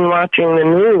seen watching the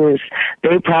news,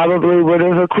 they probably would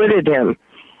have acquitted him.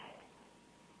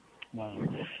 Wow.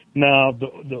 Now,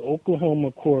 the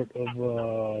Oklahoma Court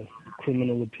of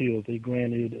Criminal Appeals, they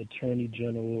granted Attorney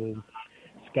General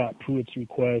Scott Pruitt's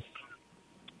request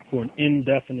for an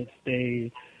indefinite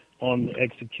stay on the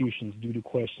executions due to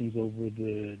questions over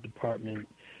the Department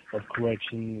of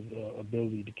Corrections'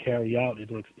 ability to carry out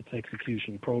its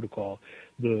execution protocol.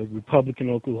 The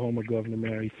Republican Oklahoma Governor,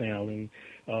 Mary Fallin,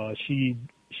 she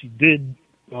did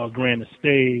grant a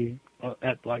stay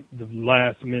at like the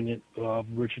last minute of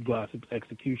Richard Glossip's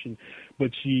execution,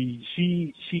 but she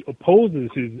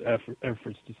opposes his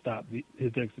efforts to stop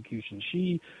his execution.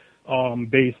 She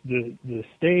based the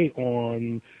stay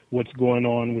on what's going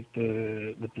on with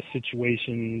the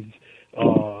situations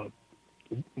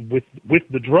with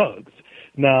the drugs.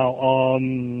 Now,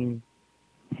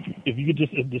 if you could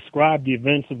just describe the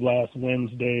events of last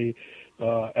Wednesday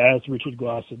as Richard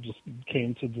Glossip just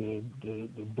came to the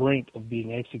brink of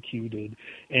being executed,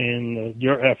 and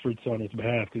your efforts on his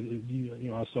behalf, because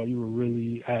I saw you were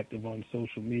really active on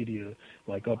social media,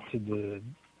 like up to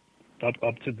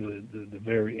up to the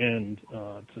very end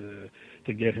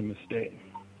to get him a stay.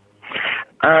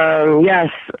 Yes.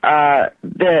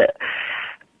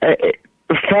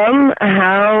 From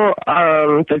how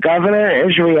the governor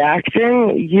is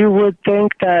reacting, you would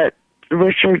think that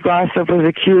Richard Glossip was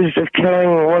accused of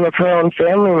killing one of her own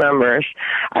family members.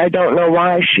 I don't know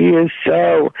why she is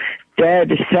so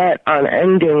dead set on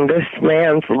ending this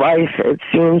man's life. It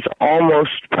seems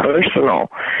almost personal,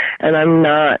 and I'm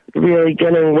not really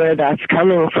getting where that's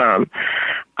coming from.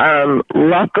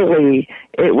 Luckily,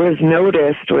 it was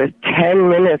noticed with 10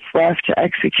 minutes left to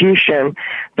execution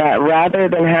that rather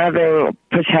than having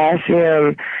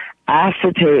potassium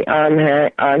acetate on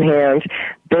hand,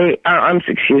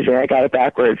 excuse me, I got it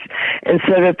backwards.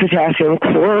 Instead of potassium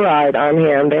chloride on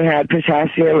hand, they had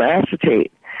potassium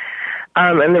acetate.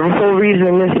 And the whole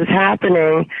reason this is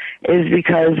happening is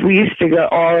because we used to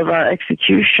get all of our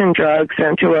execution drugs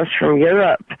sent to us from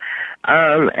Europe.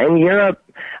 And Europe,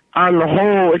 on the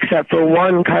whole, except for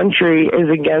one country, is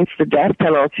against the death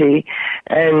penalty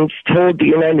and told the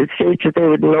United States that they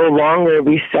would no longer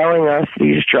be selling us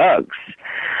these drugs.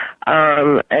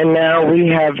 And now we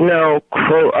have no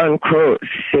quote-unquote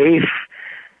safe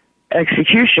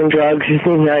execution drugs in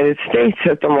the United States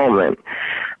at the moment.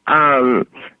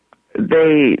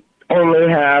 They only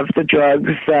have the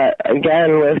drugs that,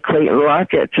 again, with Clayton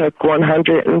Lockett, took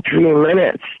 103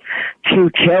 minutes to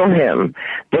kill him.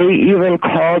 They even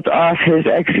called off his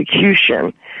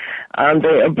execution.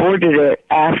 They aborted it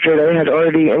after they had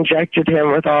already injected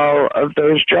him with all of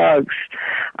those drugs.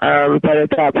 But at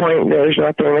that point, there was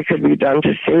nothing that could be done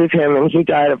to save him, and he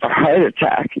died of a heart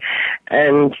attack.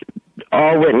 And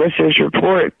all witnesses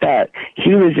report that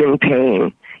he was in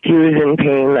pain. He was in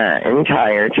pain that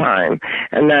entire time,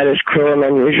 and that is cruel and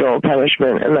unusual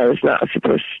punishment, and that is not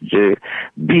supposed to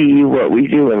be what we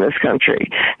do in this country.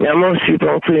 Now, most people,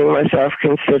 including myself,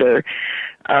 consider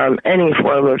any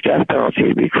form of death penalty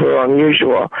to be cruel and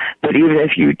unusual, but even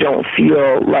if you don't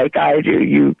feel like I do,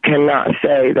 you cannot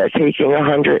say that taking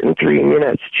 103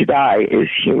 minutes to die is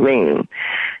humane.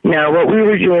 Now, what we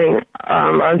were doing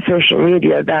on social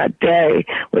media that day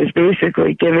was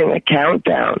basically giving a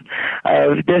countdown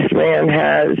of this man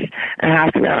has a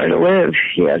half an hour to live,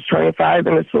 he has 25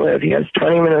 minutes to live, he has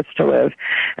 20 minutes to live,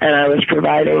 and I was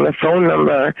providing the phone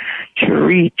number to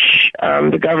reach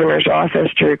the governor's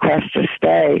office to request a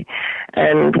stay.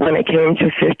 And when it came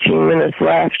to 15 minutes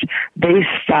left, they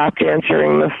stopped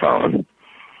answering the phone.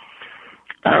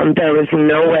 There was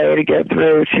no way to get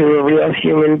through to a real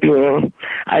human being.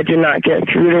 I did not get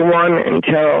through to one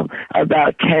until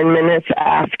about 10 minutes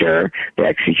after the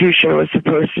execution was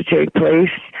supposed to take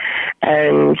place.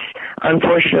 And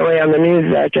unfortunately, on the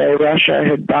news that day, Russia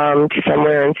had bombed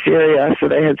somewhere in Syria, so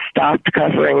they had stopped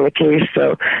covering the case,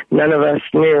 so none of us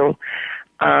knew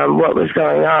what was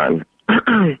going on.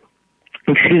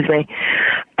 Excuse me.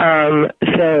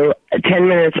 So 10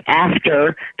 minutes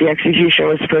after the execution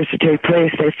was supposed to take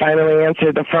place, they finally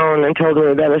answered the phone and told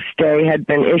me that a stay had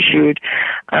been issued.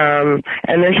 And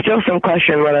there's still some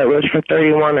question whether it was for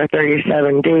 31 or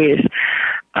 37 days.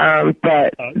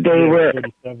 But they were...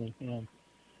 37, yeah.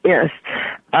 Yes.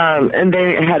 And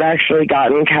they had actually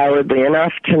gotten cowardly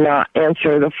enough to not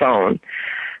answer the phone.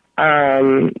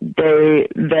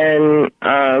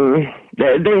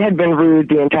 They had been rude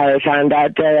the entire time.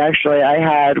 That day, actually, I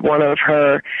had one of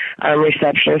her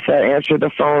receptionists that answered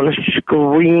the phone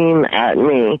scream at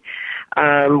me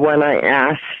when I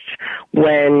asked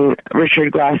when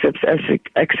Richard Glossip's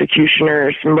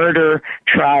executioner's murder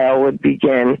trial would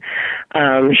begin.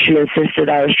 She insisted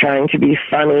I was trying to be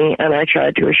funny, and I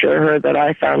tried to assure her that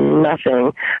I found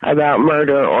nothing about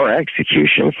murder or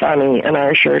execution funny, and I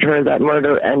assured her that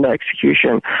murder and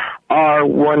execution are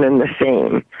one and the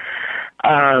same.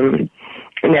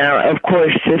 Now, of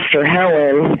course, Sister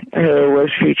Helen, who was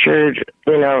featured,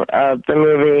 the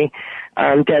movie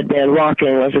Dead Man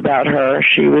Walking was about her.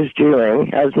 She was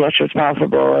doing as much as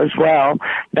possible as well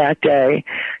that day,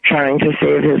 trying to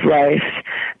save his life.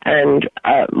 And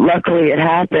luckily it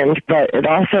happened, but it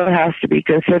also has to be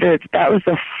considered that was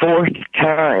the fourth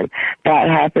time that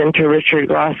happened to Richard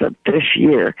Glossip this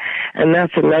year. And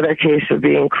that's another case of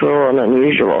being cruel and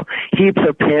unusual. He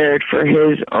prepared for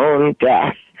his own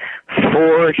death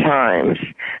 4 times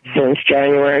since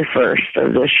January 1st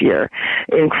of this year,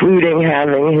 including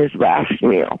having his last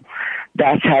meal.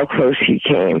 That's how close he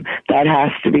came. That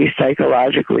has to be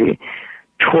psychologically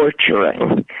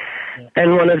torturing.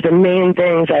 And one of the main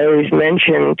things I always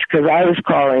mentioned, because I was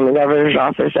calling the governor's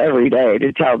office every day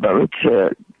to tell them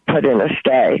to put in a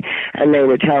stay, and they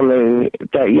would tell me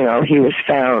that, he was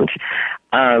found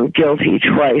guilty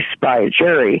twice by a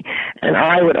jury. And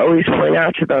I would always point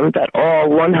out to them that all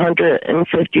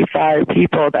 155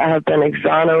 people that have been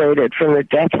exonerated from the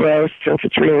death row since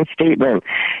its reinstatement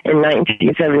in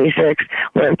 1976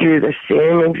 went through the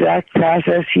same exact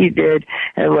process he did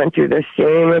and went through the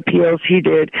same appeals he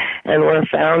did and were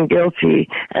found guilty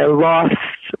and lost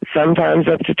sometimes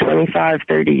up to 25,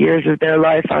 30 years of their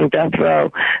life on death row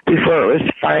before it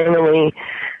was finally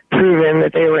proven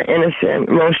that they were innocent,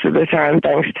 most of the time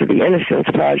thanks to the Innocence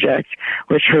Project,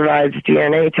 which provides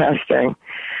DNA testing.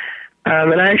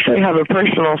 And I actually have a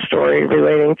personal story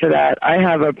relating to that. I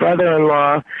have a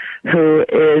brother-in-law who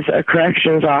is a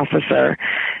corrections officer,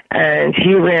 and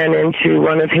he ran into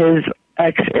one of his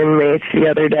ex-inmates the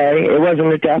other day. It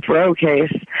wasn't a death row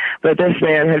case, but this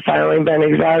man had finally been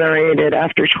exonerated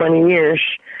after 20 years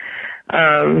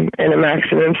in a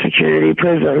maximum security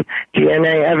prison.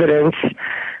 DNA evidence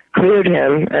cleared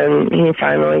him, and he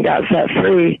finally got set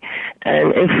free.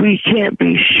 And if we can't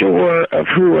be sure of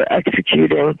who we're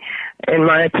executing, in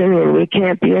my opinion, we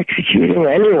can't be executing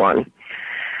anyone.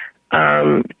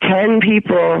 10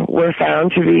 people were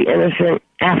found to be innocent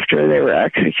after they were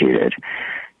executed.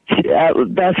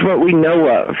 That's what we know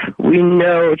of. We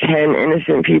know 10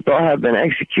 innocent people have been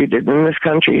executed in this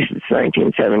country since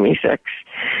 1976.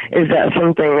 Is that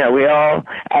something that we all,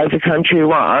 as a country,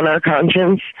 want on our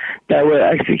conscience, that we're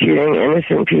executing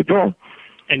innocent people?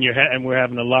 And we're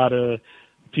having a lot of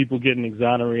people getting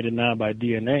exonerated now by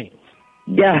DNA.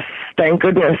 Yes, thank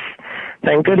goodness.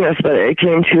 Thank goodness, but it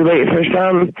came too late for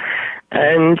some.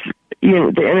 And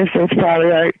the Innocence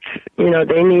Project,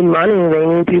 they need money. They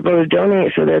need people to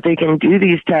donate so that they can do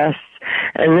these tests.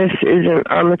 And this isn't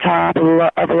on the top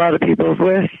of a lot of people's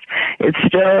lists. It's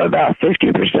still about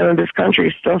 50% of this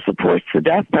country still supports the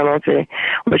death penalty,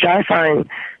 which I find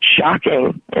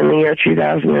shocking in the year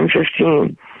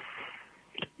 2015.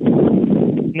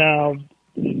 Now,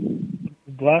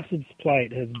 Glossop's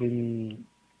plight has been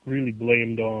really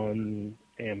blamed on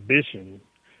ambition.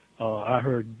 I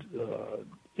heard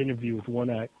interview with one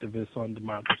activist on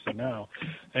Democracy Now!,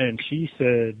 and she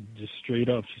said, just straight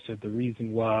up, she said the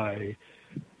reason why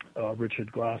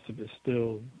Richard Glossop is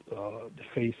still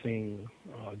facing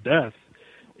death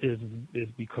is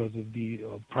because of the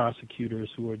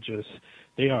prosecutors who are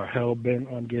they are hell-bent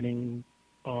on getting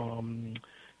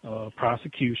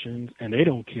prosecutions, and they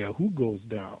don't care who goes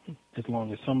down as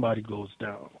long as somebody goes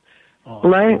down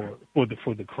right.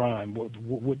 for the crime.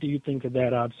 What do you think of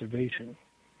that observation?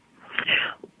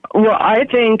 Well, I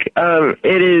think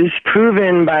it is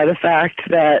proven by the fact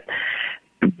that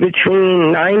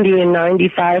between 90 and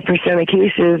 95% of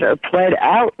cases are pled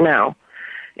out now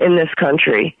in this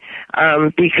country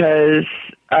because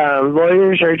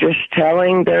lawyers are just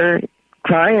telling their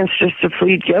clients just to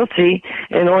plead guilty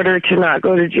in order to not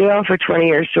go to jail for 20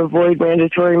 years to avoid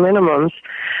mandatory minimums.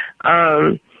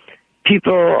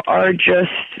 People are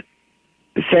just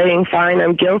saying, fine,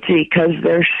 I'm guilty, because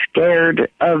they're scared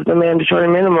of the mandatory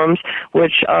minimums,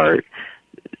 which are,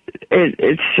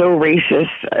 it's so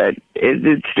racist.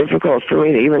 It's difficult for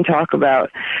me to even talk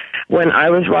about. When I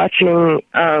was watching,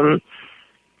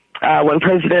 when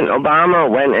President Obama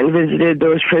went and visited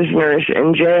those prisoners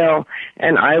in jail,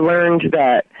 and I learned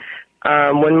that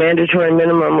when mandatory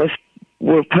minimum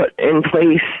were put in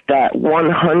place, that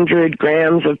 100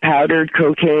 grams of powdered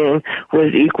cocaine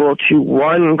was equal to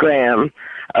 1 gram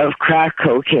of crack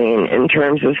cocaine in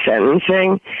terms of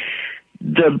sentencing.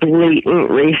 The blatant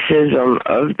racism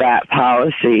of that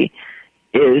policy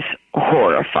is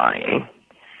horrifying.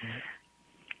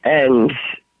 And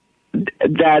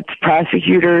that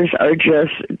prosecutors are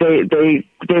just, they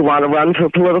want to run for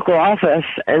political office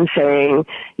and saying,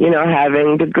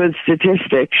 having the good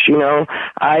statistics,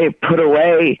 I put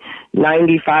away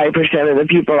 95% of the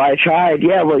people I tried.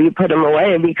 Yeah, well, you put them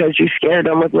away because you scared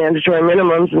them with mandatory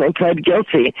minimums and they pled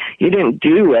guilty. You didn't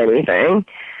do anything.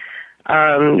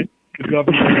 The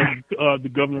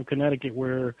governor of Connecticut,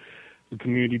 where the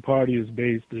Community Party is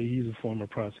based, he's a former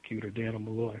prosecutor, Daniel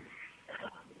Malloy.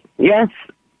 Yes.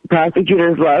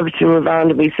 Prosecutors love to move on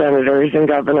to be senators and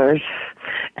governors,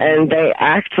 and they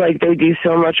act like they do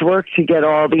so much work to get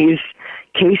all these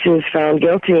cases found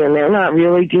guilty, and they're not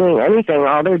really doing anything.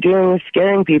 All they're doing is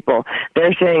scaring people.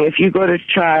 They're saying if you go to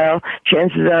trial,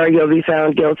 chances are you'll be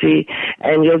found guilty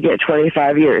and you'll get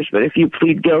 25 years. But if you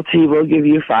plead guilty, we'll give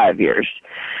you 5 years.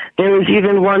 There was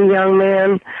even one young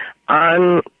man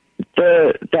on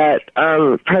that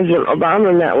President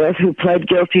Obama met with who pled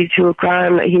guilty to a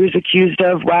crime that he was accused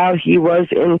of while he was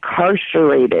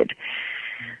incarcerated.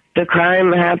 The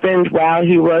crime happened while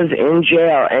he was in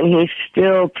jail, and he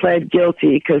still pled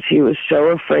guilty because he was so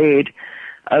afraid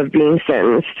of being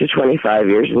sentenced to 25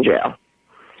 years in jail.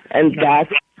 And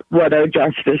that's what our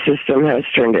justice system has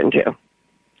turned into.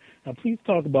 Now, please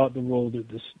talk about the role that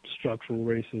this structural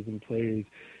racism plays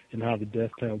and how the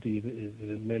death penalty is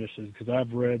administered. Because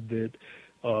I've read that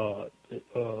a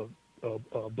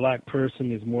black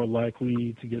person is more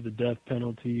likely to get the death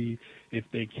penalty if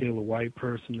they kill a white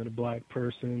person than a black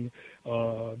person.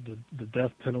 The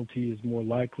death penalty is more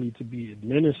likely to be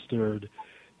administered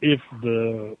if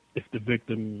the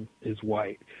victim is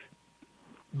white.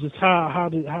 Just how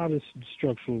does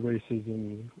structural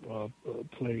racism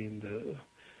play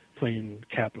in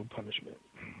capital punishment?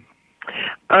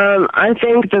 I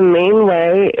think the main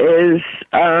way is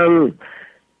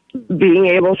being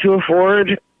able to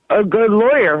afford a good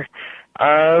lawyer.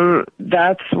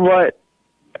 That's what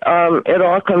it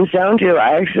all comes down to.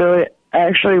 I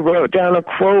actually wrote down a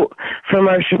quote from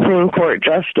our Supreme Court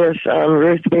Justice,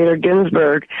 Ruth Bader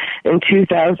Ginsburg, in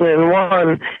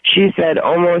 2001. She said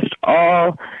almost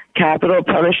all capital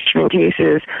punishment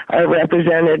cases are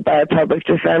represented by a public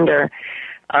defender,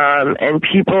 and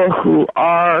people who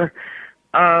are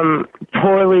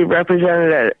poorly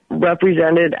represented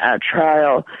at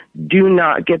trial do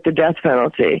not get the death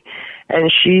penalty. And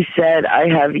she said, I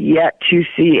have yet to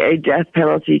see a death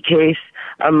penalty case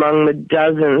among the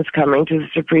dozens coming to the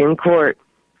Supreme Court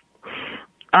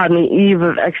on the eve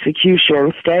of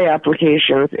execution stay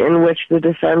applications in which the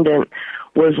defendant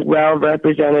was well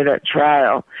represented at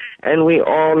trial. And we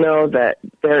all know that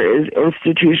there is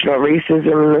institutional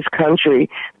racism in this country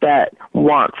that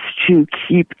wants to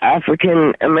keep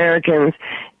African Americans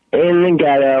in the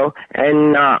ghetto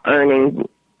and not earning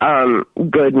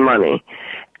good money.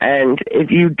 And if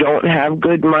you don't have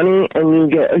good money and you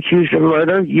get accused of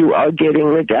murder, you are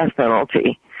getting the death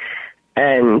penalty.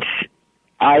 And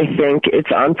I think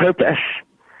it's on purpose.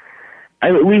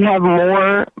 I mean, we have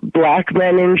more black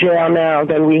men in jail now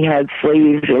than we had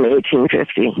slaves in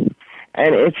 1850.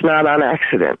 And it's not on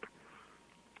accident.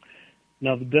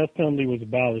 Now, the death penalty was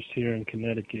abolished here in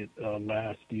Connecticut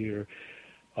last year.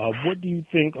 What do you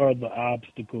think are the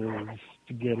obstacles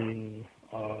to getting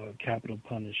capital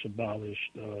punish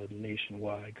abolished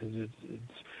nationwide? Because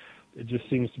it just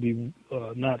seems to be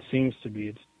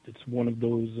it's one of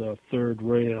those third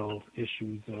rail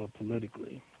issues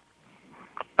politically.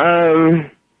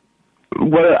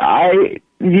 Well, I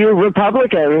view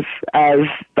Republicans as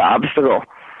the obstacle.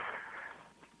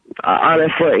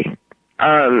 Honestly,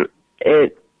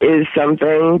 it is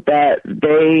something that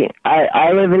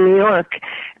I live in New York,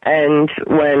 and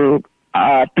when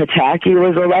Pataki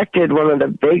was elected, one of the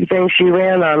big things she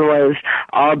ran on was,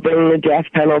 I'll bring the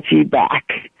death penalty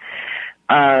back.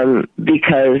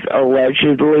 Because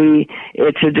allegedly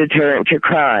it's a deterrent to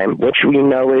crime, which we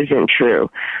know isn't true.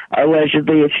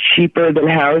 Allegedly it's cheaper than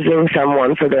housing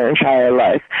someone for their entire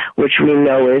life, which we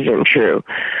know isn't true.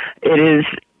 It is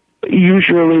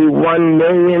usually $1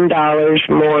 million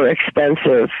more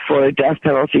expensive for a death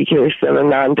penalty case than a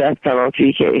non-death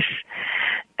penalty case.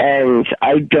 And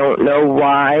I don't know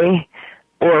why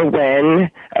or when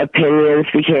opinions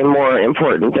became more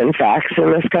important than facts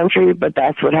in this country, but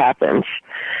that's what happens.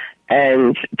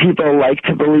 And people like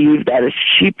to believe that it's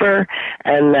cheaper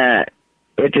and that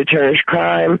it deters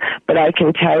crime, but I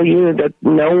can tell you that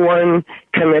no one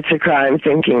commits a crime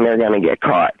thinking they're going to get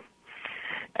caught.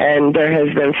 And there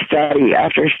has been study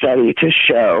after study to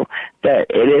show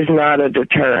that it is not a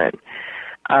deterrent.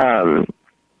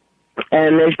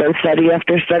 And there's been study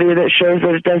after study that shows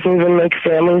that it doesn't even make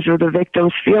families of the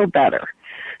victims feel better.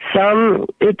 Some,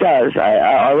 it does,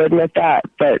 I'll admit that,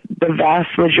 but the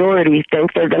vast majority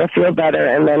think they're going to feel better,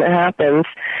 and then it happens,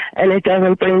 and it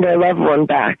doesn't bring their loved one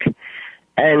back.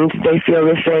 And they feel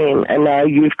the same, and now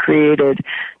you've created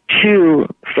two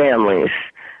families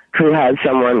who had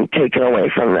someone taken away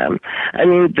from them. I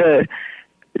mean, the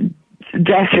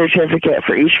death certificate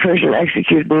for each person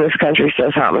executed in this country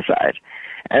says homicide.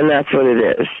 And that's what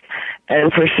it is.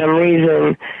 And for some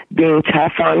reason, being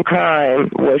tough on crime,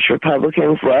 which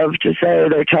Republicans love to say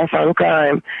they're tough on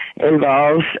crime,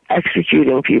 involves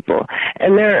executing people.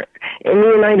 And in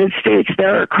the United States,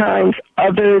 there are crimes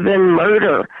other than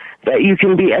murder that you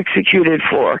can be executed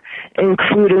for,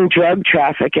 including drug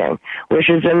trafficking, which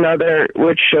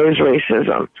shows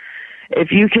racism.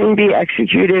 If you can be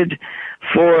executed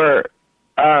for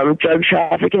drug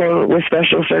trafficking with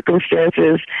special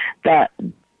circumstances, that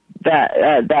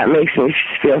makes me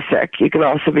feel sick. You can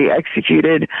also be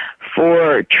executed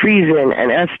for treason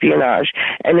and espionage.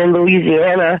 And in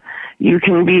Louisiana, you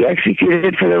can be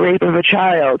executed for the rape of a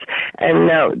child. And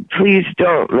now, please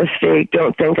don't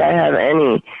think I have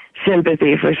any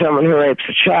sympathy for someone who rapes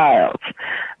a child.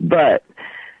 But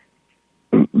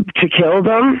to kill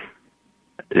them,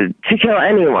 to kill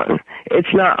anyone.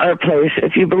 It's not our place.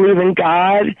 If you believe in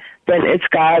God, then it's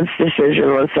God's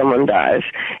decision when someone dies.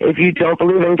 If you don't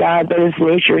believe in God, then it's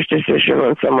nature's decision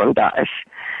when someone dies.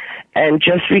 And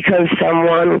just because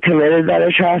someone committed that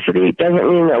atrocity doesn't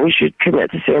mean that we should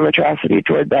commit the same atrocity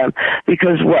toward them,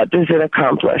 because what does it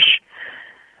accomplish?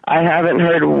 I haven't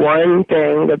heard one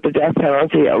thing that the death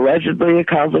penalty allegedly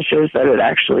accomplishes that it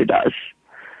actually does.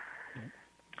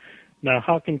 Now,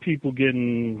 how can people get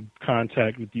in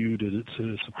contact with you to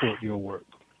support your work?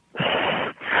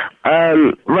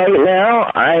 Right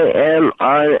now, I am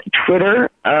on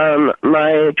Twitter.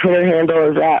 My Twitter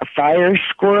handle is at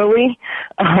FireSquirrely.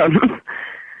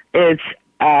 It's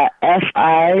at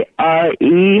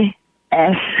FireSquurrly.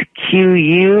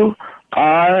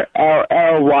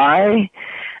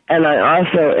 And I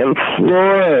also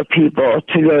implore people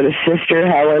to go to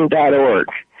sisterhelen.org.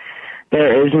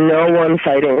 There is no one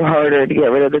fighting harder to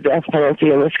get rid of the death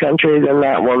penalty in this country than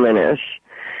that woman is.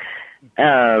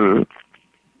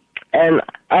 And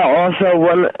also,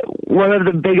 one of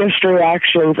the biggest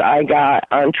reactions I got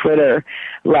on Twitter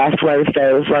last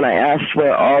Wednesday was when I asked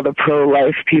where all the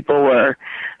pro-life people were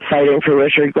fighting for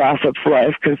Richard Glossop's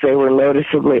life, because they were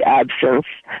noticeably absent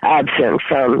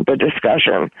from the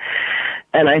discussion.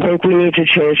 And I think we need to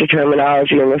change the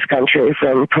terminology in this country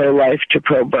from pro-life to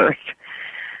pro-birth.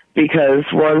 Because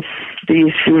once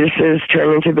these fetuses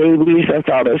turn into babies, that's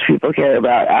all those people care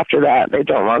about. After that, they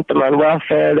don't want them on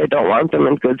welfare, they don't want them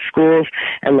in good schools,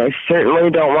 and they certainly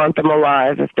don't want them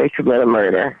alive if they commit a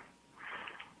murder.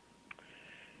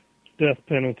 Death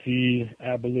penalty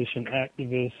abolition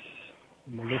activist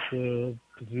Melissa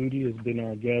Pizzuti has been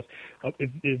our guest.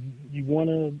 If you want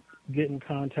to get in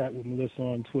contact with Melissa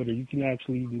on Twitter, you can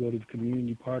actually even go to the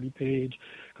community party page,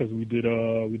 because we did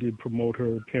promote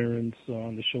her appearance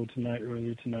on the show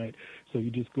earlier tonight. So you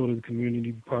just go to the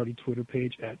community party Twitter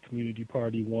page at Community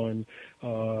Party 1.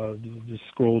 Just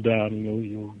scroll down and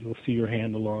you'll see her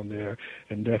handle on there,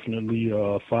 and definitely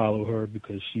follow her,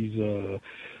 because she's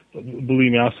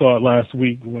believe me, I saw it last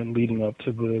week when leading up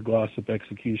to the Glossop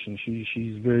execution.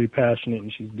 She's very passionate,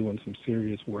 and she's doing some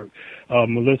serious work.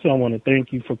 Melissa, I want to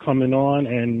thank you for coming on,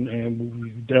 and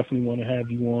we definitely want to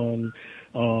have you on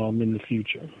in the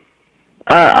future.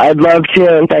 I'd love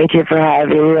to, and thank you for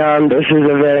having me on. This is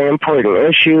a very important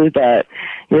issue that,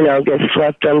 gets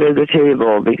swept under the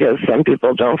table because some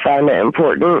people don't find it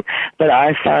important, but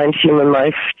I find human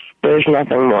life, there's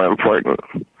nothing more important.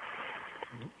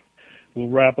 We'll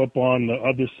wrap up on the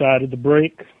other side of the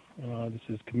break. This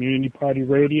is Community Party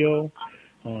Radio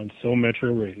on Soul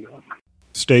Metro Radio.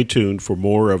 Stay tuned for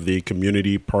more of the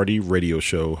Community Party Radio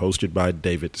Show hosted by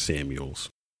David Samuels.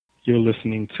 You're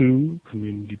listening to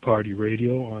Community Party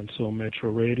Radio on Soul Metro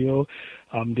Radio.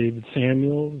 I'm David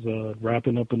Samuels,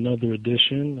 wrapping up another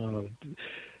edition.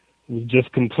 Was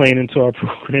just complaining to our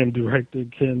program director,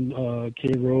 K.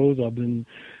 Rose. I've been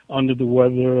under the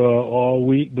weather all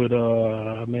week, but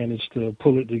I managed to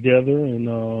pull it together,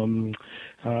 and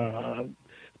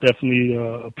definitely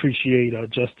appreciate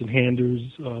Justin Handers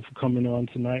for coming on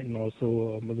tonight, and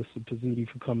also Melissa Pizzuti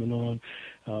for coming on.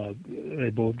 They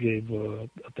both gave, I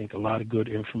think, a lot of good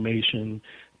information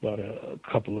about a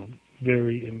couple of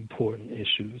very important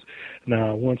issues.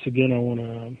 Now, once again, I want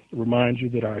to remind you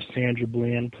that our Sandra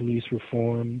Bland Police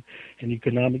Reform and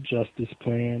Economic Justice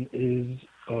Plan is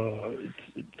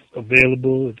it's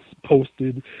available. It's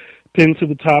posted, pinned to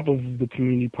the top of the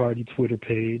Community Party Twitter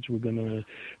page. We're going to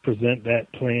present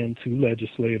that plan to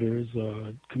legislators.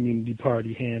 Community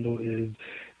Party handle is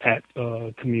at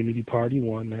Community Party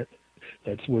 1.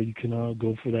 That's where you can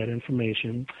go for that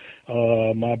information.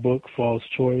 My book, False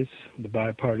Choice, The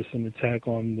Bipartisan Attack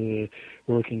on the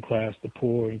Working Class, the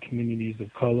Poor, and Communities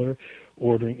of Color,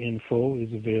 Ordering Info,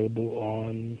 is available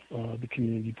on the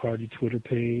Community Party Twitter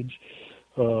page.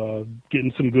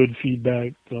 Getting some good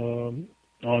feedback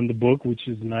on the book, which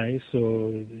is nice.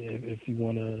 So if you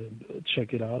want to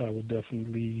check it out, I would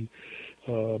definitely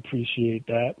appreciate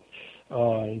that.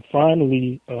 And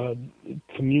finally,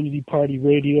 Community Party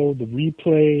Radio, the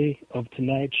replay of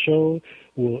tonight's show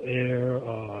will air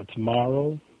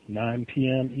tomorrow, 9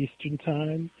 p.m. Eastern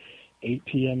Time, 8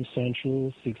 p.m.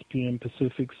 Central, 6 p.m.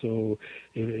 Pacific. So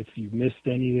if you missed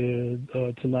any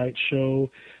of tonight's show,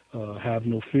 have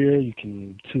no fear. You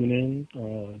can tune in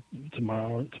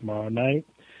tomorrow night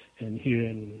and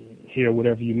hear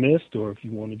whatever you missed, or if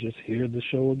you want to just hear the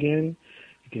show again,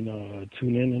 you can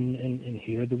tune in and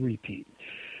hear the repeat.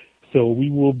 So we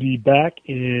will be back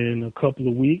in a couple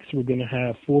of weeks. We're going to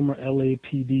have former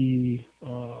LAPD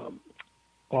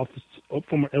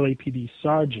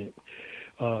sergeant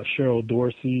Cheryl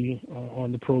Dorsey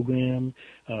on the program.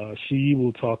 She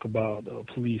will talk about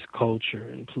police culture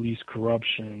and police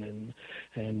corruption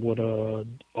and what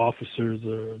officers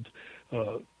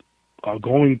are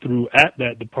going through at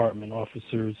that department,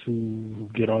 officers who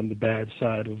get on the bad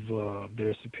side of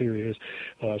their superiors.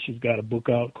 She's got a book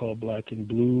out called Black and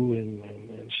Blue,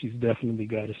 and she's definitely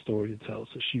got a story to tell.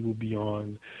 So she will be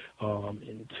on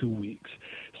in 2 weeks.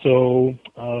 So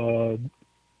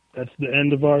that's the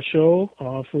end of our show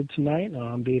for tonight.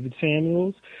 I'm David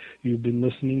Samuels. You've been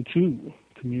listening to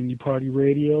Community Party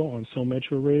Radio on Soul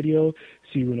Metro Radio.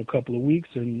 See you in a couple of weeks.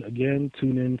 And again,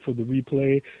 tune in for the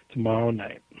replay tomorrow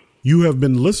night. You have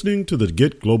been listening to the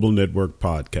Get Global Network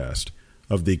podcast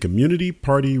of the Community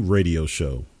Party Radio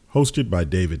Show, hosted by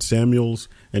David Samuels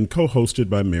and co-hosted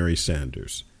by Mary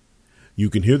Sanders. You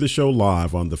can hear the show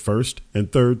live on the first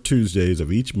and third Tuesdays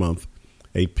of each month,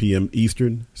 8 p.m.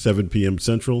 Eastern, 7 p.m.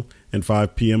 Central, and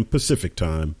 5 p.m. Pacific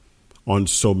Time on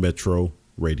Soul Metro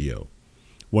Radio,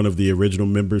 one of the original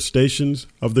member stations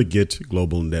of the Get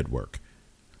Global Network.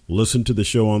 Listen to the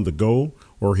show on the go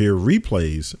or hear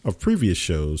replays of previous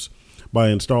shows by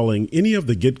installing any of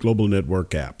the Get Global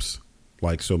Network apps,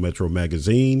 like Soul Metro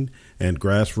Magazine and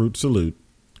Grassroots Salute,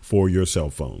 for your cell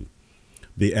phone.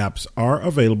 The apps are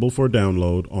available for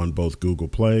download on both Google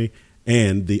Play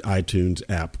and the iTunes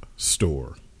App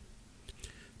Store.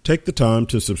 Take the time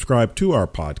to subscribe to our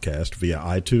podcast via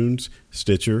iTunes,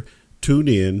 Stitcher,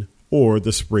 TuneIn, or the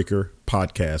Spreaker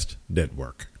Podcast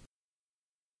Network.